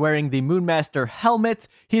 He is wearing the Moonmaster helmet.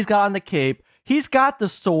 He's got on the cape. He's got the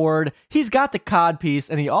sword, he's got the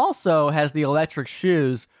codpiece, and he also has the electric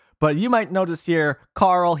shoes. But you might notice here,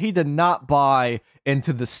 Carl, he did not buy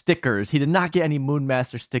into the stickers. He did not get any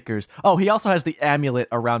Moonmaster stickers. Oh, he also has the amulet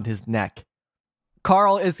around his neck.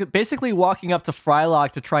 Carl is basically walking up to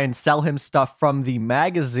Frylock to try and sell him stuff from the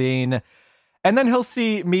magazine. And then he'll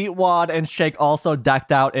see Meatwad and Shake also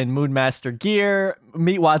decked out in Moonmaster gear.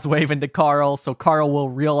 Meatwad's waving to Carl, so Carl will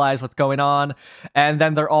realize what's going on. And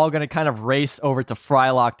then they're all going to kind of race over to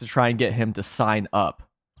Frylock to try and get him to sign up.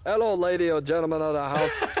 Hello, lady or gentlemen of the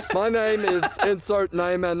house. My name is insert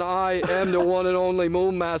name, and I am the one and only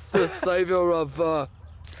Moonmaster, savior of,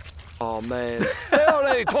 Oh, man. They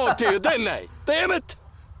already talked to you, didn't they? Damn it!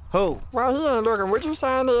 Who? Well, he ain't looking. Would you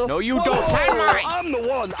sign this? No, you don't. Sign mine. I'm the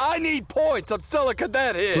one. I need points. I'm still a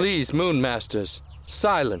cadet here. Please, Moonmasters,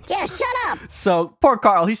 silence. Yeah, shut up. So, poor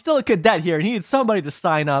Carl, he's still a cadet here, and he needs somebody to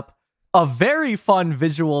sign up. A very fun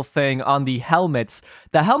visual thing on the helmets.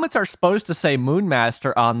 The helmets are supposed to say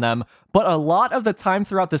Moonmaster on them, but a lot of the time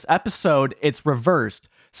throughout this episode, it's reversed.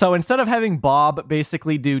 So instead of having Bob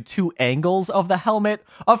basically do two angles of the helmet,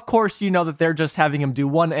 of course you know that they're just having him do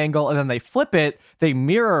one angle and then they flip it, they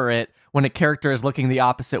mirror it when a character is looking the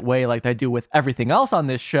opposite way like they do with everything else on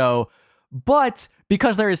this show. But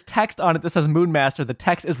because there is text on it that says Moonmaster, the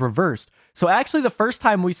text is reversed. So actually the first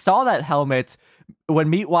time we saw that helmet, when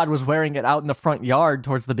Meatwad was wearing it out in the front yard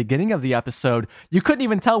towards the beginning of the episode, you couldn't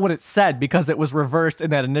even tell what it said because it was reversed in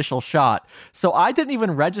that initial shot. So I didn't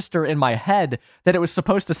even register in my head that it was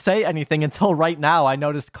supposed to say anything until right now. I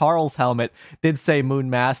noticed Carl's helmet did say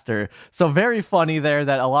Moonmaster. So very funny there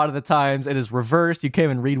that a lot of the times it is reversed. You can't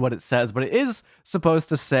even read what it says, but it is supposed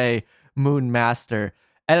to say Moonmaster.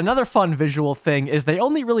 And another fun visual thing is they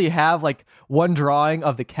only really have like one drawing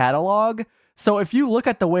of the catalog. So if you look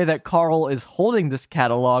at the way that Carl is holding this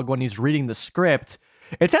catalog when he's reading the script,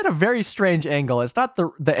 it's at a very strange angle. It's not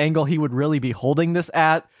the angle he would really be holding this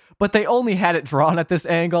at, but they only had it drawn at this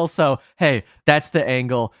angle. So, hey, that's the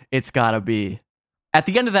angle it's gotta be. At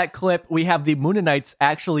the end of that clip, we have the Moonanites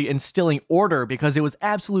actually instilling order because it was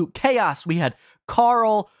absolute chaos. We had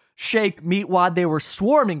Carl, Shake, Meatwad, they were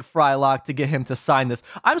swarming Frylock to get him to sign this.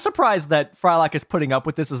 I'm surprised that Frylock is putting up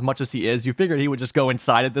with this as much as he is. You figured he would just go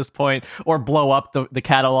inside at this point or blow up the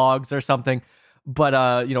catalogs or something. But,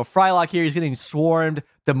 Frylock here, he's getting swarmed.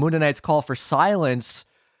 The Moonanites call for silence.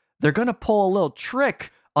 They're going to pull a little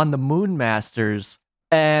trick on the Moonmasters,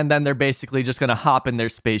 and then they're basically just going to hop in their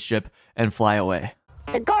spaceship and fly away.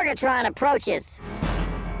 The Gorgatron approaches.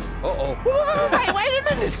 Uh-oh. Wait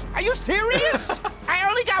a minute. Are you serious? I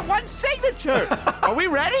only got one signature. Are we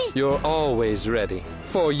ready? You're always ready,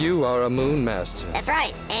 for you are a Moon Master. That's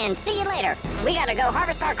right. And see you later. We gotta go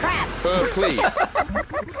harvest our crabs. Please.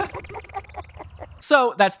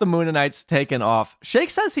 So that's the Moonanites taken off.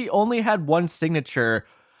 Shake says he only had one signature.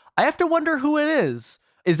 I have to wonder who it is.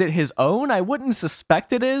 Is it his own? I wouldn't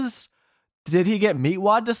suspect it is. Did he get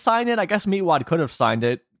Meatwad to sign it? I guess Meatwad could have signed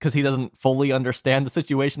it because he doesn't fully understand the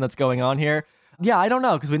situation that's going on here. Yeah, I don't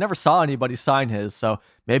know because we never saw anybody sign his, so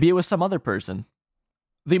maybe it was some other person.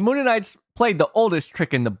 The Moonanites played the oldest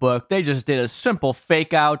trick in the book. They just did a simple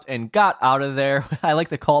fake out and got out of there. I like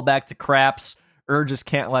the callback to Craps. Just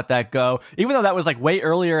can't let that go. Even though that was like way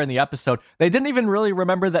earlier in the episode, they didn't even really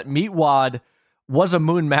remember that Meatwad was a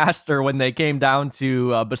Moon Master when they came down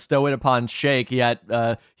to bestow it upon Shake, yet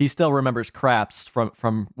he still remembers Craps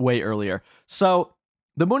from way earlier. So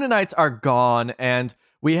the Moonanites are gone, and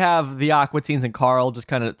we have the Aqua Teens and Carl just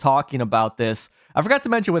kind of talking about this. I forgot to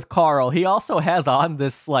mention with Carl, he also has on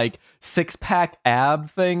this like 6-pack ab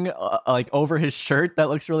thing like over his shirt that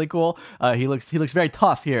looks really cool. He looks very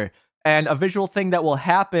tough here. And a visual thing that will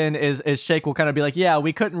happen is Shake will kind of be like, yeah,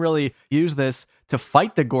 we couldn't really use this to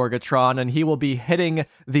fight the Gorgatron, and he will be hitting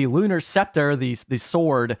the Lunar Scepter, the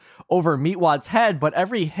sword, over Meatwad's head, but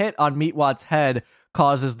every hit on Meatwad's head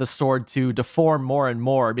causes the sword to deform more and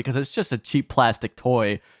more because it's just a cheap plastic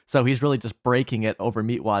toy, so he's really just breaking it over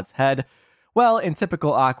Meatwad's head. Well, in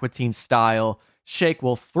typical Aqua Teen style, Shake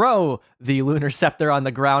will throw the Lunar Scepter on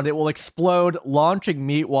the ground. It will explode, launching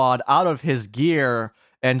Meatwad out of his gear.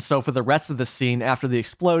 And so for the rest of the scene, after the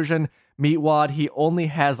explosion, Meatwad, he only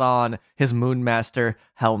has on his Moonmaster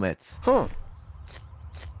helmet.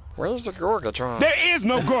 Where's the Gorgatron? There is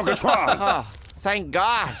no Gorgatron! Oh, thank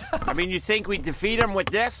God. I mean, you think we'd defeat him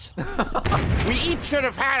with this? We each should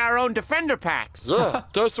have had our own defender packs. Yeah,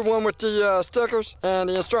 there's the one with the stickers and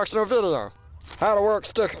the instructional video. How to work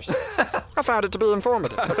stickers. I found it to be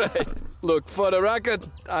informative. All right. Look, for the record,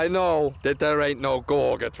 I know that there ain't no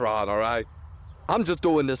Gorgatron, all right? I'm just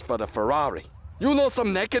doing this for the Ferrari. You know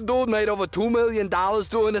some naked dude made over $2 million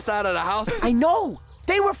doing this out of the house? I know.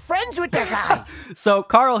 They were friends with that guy. So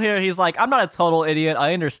Carl here, he's like, I'm not a total idiot.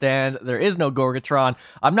 I understand there is no Gorgatron.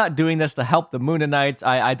 I'm not doing this to help the Moonanites.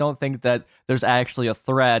 I don't think that there's actually a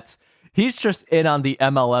threat. He's just in on the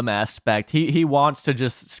MLM aspect. He wants to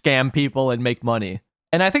just scam people and make money.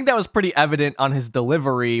 And I think that was pretty evident on his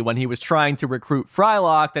delivery when he was trying to recruit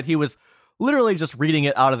Frylock, that he was literally just reading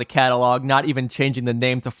it out of the catalog, not even changing the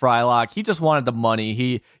name to Frylock. He just wanted the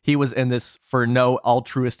money. He was in this for no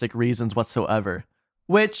altruistic reasons whatsoever.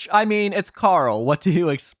 Which, I mean, it's Carl. What do you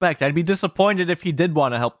expect? I'd be disappointed if he did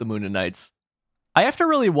want to help the Moonanites. I have to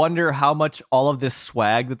really wonder how much all of this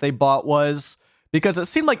swag that they bought was, because it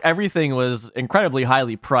seemed like everything was incredibly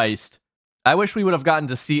highly priced. I wish we would have gotten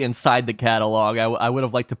to see inside the catalog. I would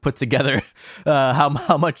have liked to put together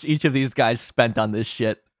how much each of these guys spent on this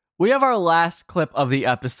shit. We have our last clip of the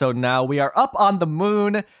episode now. We are up on the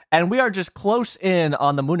moon, and we are just close in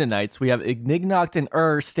on the Moonanites. We have Ignignokt and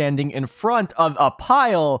standing in front of a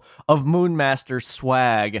pile of Moonmaster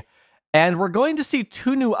swag. And we're going to see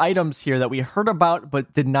two new items here that we heard about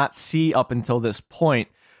but did not see up until this point.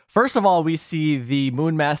 First of all, we see the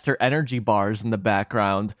Moonmaster energy bars in the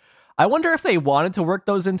background. I wonder if they wanted to work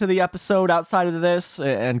those into the episode outside of this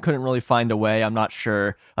and couldn't really find a way. I'm not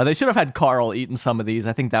sure. They should have had Carl eating some of these.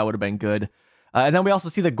 I think that would have been good. And then we also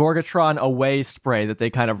see the Gorgatron Away spray that they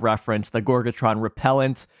kind of reference, the Gorgatron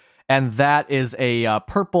Repellent. And that is a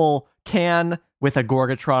purple can with a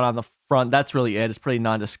Gorgatron on the front. That's really it. It's pretty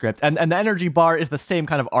nondescript. And the energy bar is the same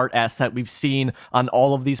kind of art asset we've seen on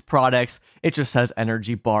all of these products. It just says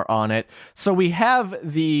energy bar on it. So we have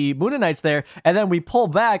the Moonanites there, and then we pull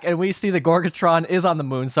back and we see the Gorgatron is on the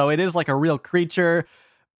moon. So it is like a real creature.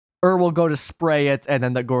 will go to spray it, and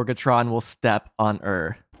then the Gorgatron will step on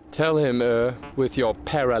Tell him, with your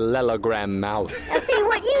parallelogram mouth. See,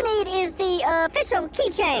 what you need is the official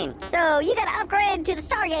keychain. So you gotta upgrade to the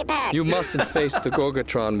Stargate pack. You mustn't face the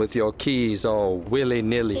Gorgatron with your keys all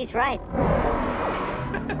willy-nilly. He's right.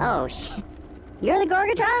 Oh, shit. You're the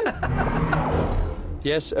Gorgatron?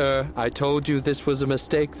 Yes, I told you this was a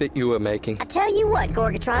mistake that you were making. I tell you what,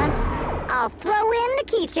 Gorgatron. I'll throw in the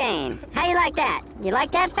keychain. How you like that? You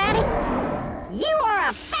like that, fatty? You are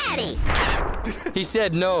a fatty! He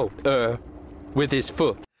said no, with his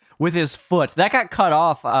foot. With his foot. That got cut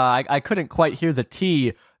off. I couldn't quite hear the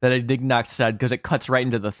T that Enignox said because it cuts right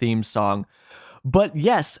into the theme song. But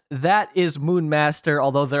yes, that is Moonmaster,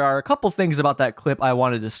 although there are a couple things about that clip I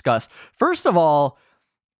want to discuss. First of all,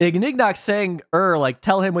 Enignox saying, like,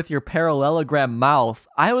 tell him with your parallelogram mouth.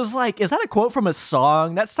 I was like, is that a quote from a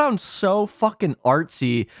song? That sounds so fucking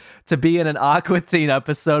artsy to be in an Aqua Teen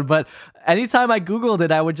episode, but anytime I Googled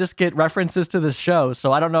it, I would just get references to the show,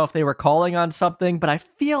 so I don't know if they were calling on something, but I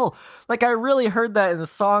feel like I really heard that in a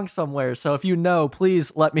song somewhere, so if you know,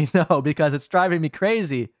 please let me know, because it's driving me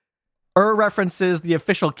crazy. References the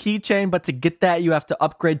official keychain, but to get that, you have to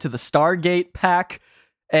upgrade to the Stargate pack.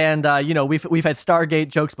 And, we've had Stargate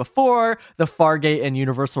jokes before, the Fargate and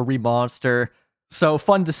Universal Remonster. So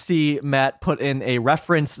fun to see Matt put in a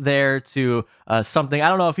reference there to something. I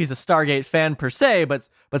don't know if he's a Stargate fan per se,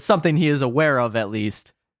 but something he is aware of at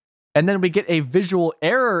least. And then we get a visual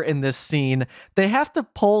error in this scene. They have to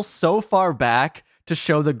pull so far back to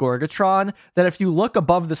show the Gorgatron that if you look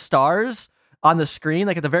above the stars on the screen,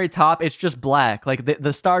 like at the very top, it's just black. Like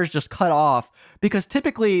the stars just cut off, because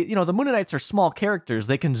typically, the Moonanites are small characters.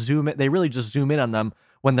 They can zoom it. They really just zoom in on them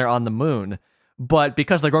when they're on the moon. But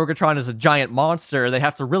because the Gorgatron is a giant monster, they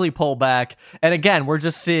have to really pull back. And again, we're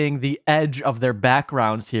just seeing the edge of their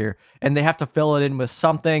backgrounds here, and they have to fill it in with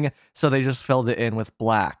something. So they just filled it in with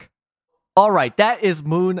black. All right, that is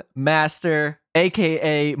Moonmaster,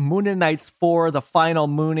 aka Moonanites 4, the final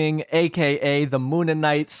mooning, aka the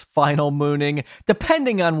Moonanites final mooning,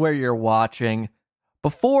 depending on where you're watching.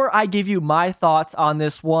 Before I give you my thoughts on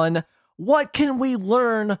this one, what can we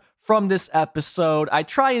learn from this episode? I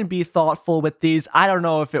try and be thoughtful with these. I don't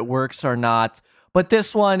know if it works or not, but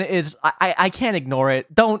this one is, I can't ignore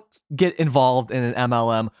it. Don't get involved in an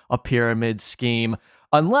MLM, a pyramid scheme,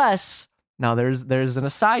 unless... Now, there's an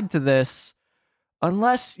aside to this.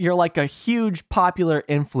 Unless you're like a huge popular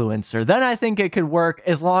influencer, then I think it could work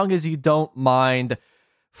as long as you don't mind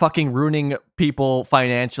fucking ruining people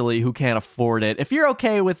financially who can't afford it. If you're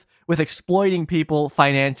okay with exploiting people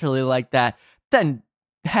financially like that, then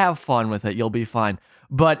have fun with it. You'll be fine.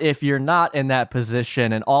 But if you're not in that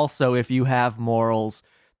position, and also if you have morals,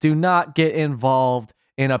 do not get involved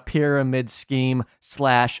in a pyramid scheme /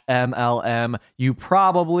 MLM. You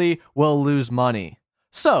probably will lose money.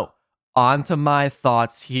 So, on to my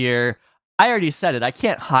thoughts here. I already said it. I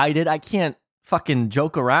can't hide it. I can't fucking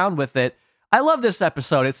joke around with it. I love this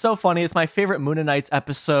episode. It's so funny. It's my favorite Moonanites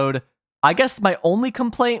episode. I guess my only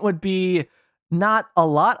complaint would be not a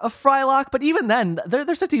lot of Frylock, but even then,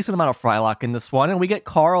 there's a decent amount of Frylock in this one, and we get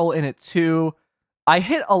Carl in it too. I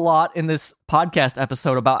hit a lot in this podcast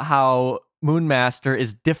episode about how Moonmaster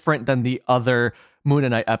is different than the other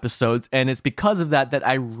Moonanite episodes, and it's because of that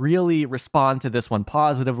I really respond to this one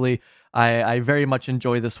positively. I very much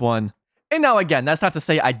enjoy this one. And now again, that's not to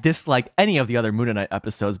say I dislike any of the other Moonanite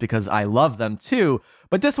episodes, because I love them too,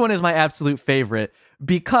 but this one is my absolute favorite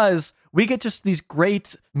because we get just these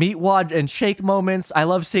great meatwad and shake moments. I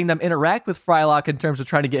love seeing them interact with Frylock in terms of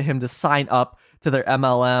trying to get him to sign up to their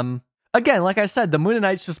MLM. Again, like I said, the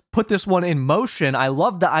Moonanites just put this one in motion. I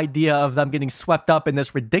love the idea of them getting swept up in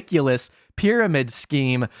this ridiculous pyramid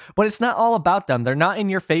scheme, but it's not all about them. They're not in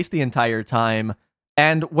your face the entire time.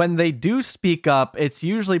 And when they do speak up, it's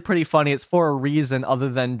usually pretty funny. It's for a reason other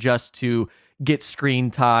than just to get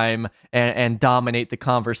screen time and dominate the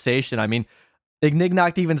conversation. I mean,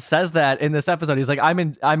 Enignox even says that in this episode. He's like,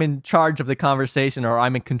 I'm in charge of the conversation, or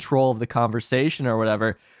I'm in control of the conversation, or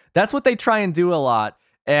whatever. That's what they try and do a lot.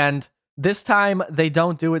 And this time, they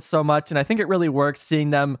don't do it so much, and I think it really works seeing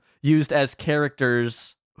them used as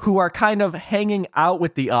characters who are kind of hanging out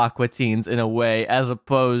with the Aqua Teens in a way, as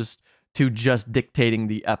opposed to just dictating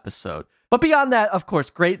the episode. But beyond that, of course,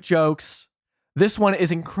 great jokes. This one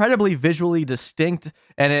is incredibly visually distinct,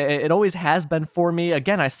 and it always has been for me.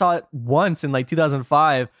 Again, I saw it once in like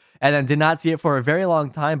 2005, and then did not see it for a very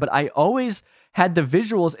long time, but I always had the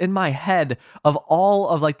visuals in my head of all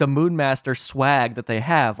of like the Moonmaster swag that they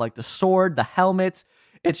have, like the sword, the helmet.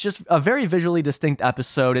 It's just a very visually distinct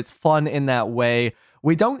episode. It's fun in that way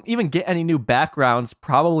We don't even get any new backgrounds,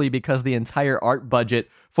 probably because the entire art budget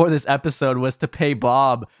for this episode was to pay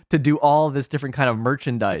Bob to do all this different kind of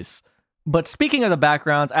merchandise. But speaking of the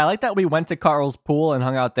backgrounds, I like that we went to Carl's pool and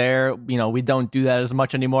hung out there. You know, we don't do that as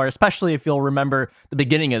much anymore, especially if you'll remember the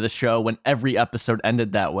beginning of the show when every episode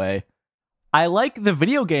ended that way. I like the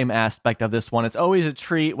video game aspect of this one. It's always a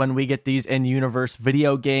treat when we get these in-universe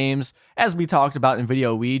video games, as we talked about in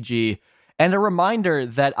Video Ouija. And a reminder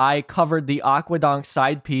that I covered the Aquadonk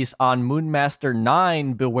side piece on Moonmaster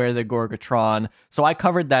 9, Beware the Gorgatron. So I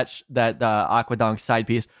covered that Aquadonk side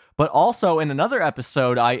piece. But also in another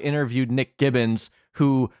episode, I interviewed Nick Gibbons,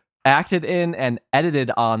 who acted in and edited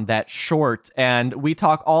on that short. And we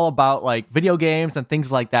talk all about like video games and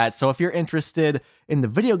things like that. So if you're interested in the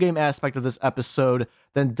video game aspect of this episode,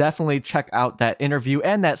 then definitely check out that interview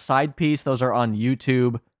and that side piece. Those are on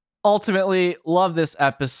YouTube. Ultimately, love this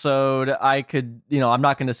episode. I could, I'm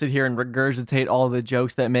not going to sit here and regurgitate all the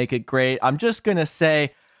jokes that make it great. I'm just going to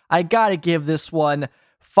say I got to give this one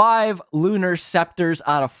 5 lunar scepters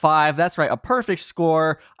out of 5. That's right, a perfect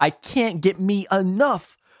score. I can't get me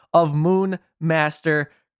enough of Moon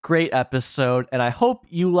Master. Great episode, and I hope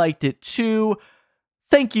you liked it too.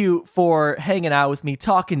 Thank you for hanging out with me,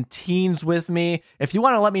 talking teens with me. If you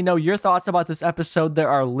want to let me know your thoughts about this episode, there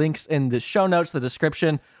are links in the show notes, the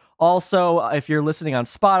description. Also, if you're listening on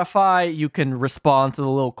Spotify, you can respond to the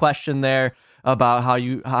little question there about how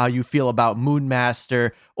you feel about Moon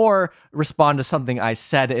Master, or respond to something I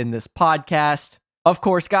said in this podcast. Of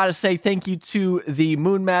course, gotta say thank you to the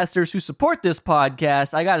Moon Masters who support this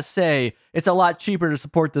podcast. I gotta say, it's a lot cheaper to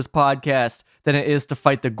support this podcast than it is to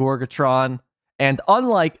fight the Gorgatron. And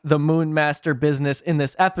unlike the Moon Master business in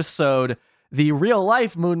this episode, the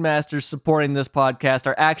real-life Moon Masters supporting this podcast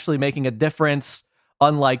are actually making a difference,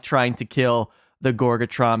 unlike trying to kill the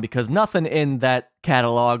Gorgatron, because nothing in that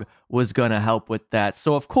catalog was going to help with that.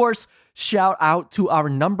 So, of course, shout out to our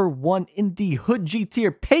number 1 in the Hood G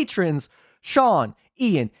tier patrons, Sean,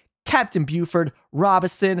 Ian, Captain Buford,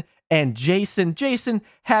 Robinson, and Jason. Jason,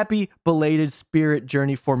 happy belated Spirit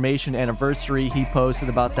Journey Formation anniversary. He posted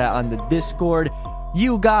about that on the Discord.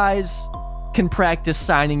 You guys can practice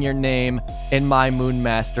signing your name in my Moon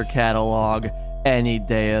Master catalog any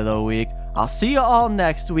day of the week. I'll see you all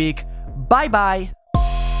next week. Bye-bye.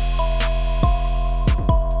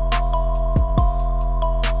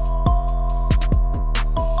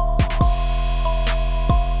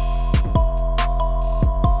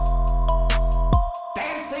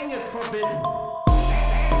 Dancing is forbidden.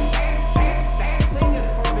 Dancing is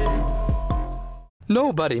forbidden.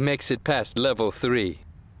 Nobody makes it past level 3.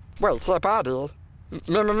 Wait, except I did.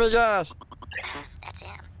 Remember me, guys? That's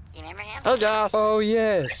him. You remember him? Hey, guys. Oh,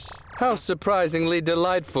 yes. How surprisingly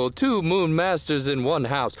delightful. 2 Moon Masters in one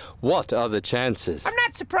house. What are the chances? I'm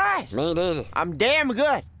not surprised. Me neither. I'm damn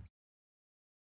good.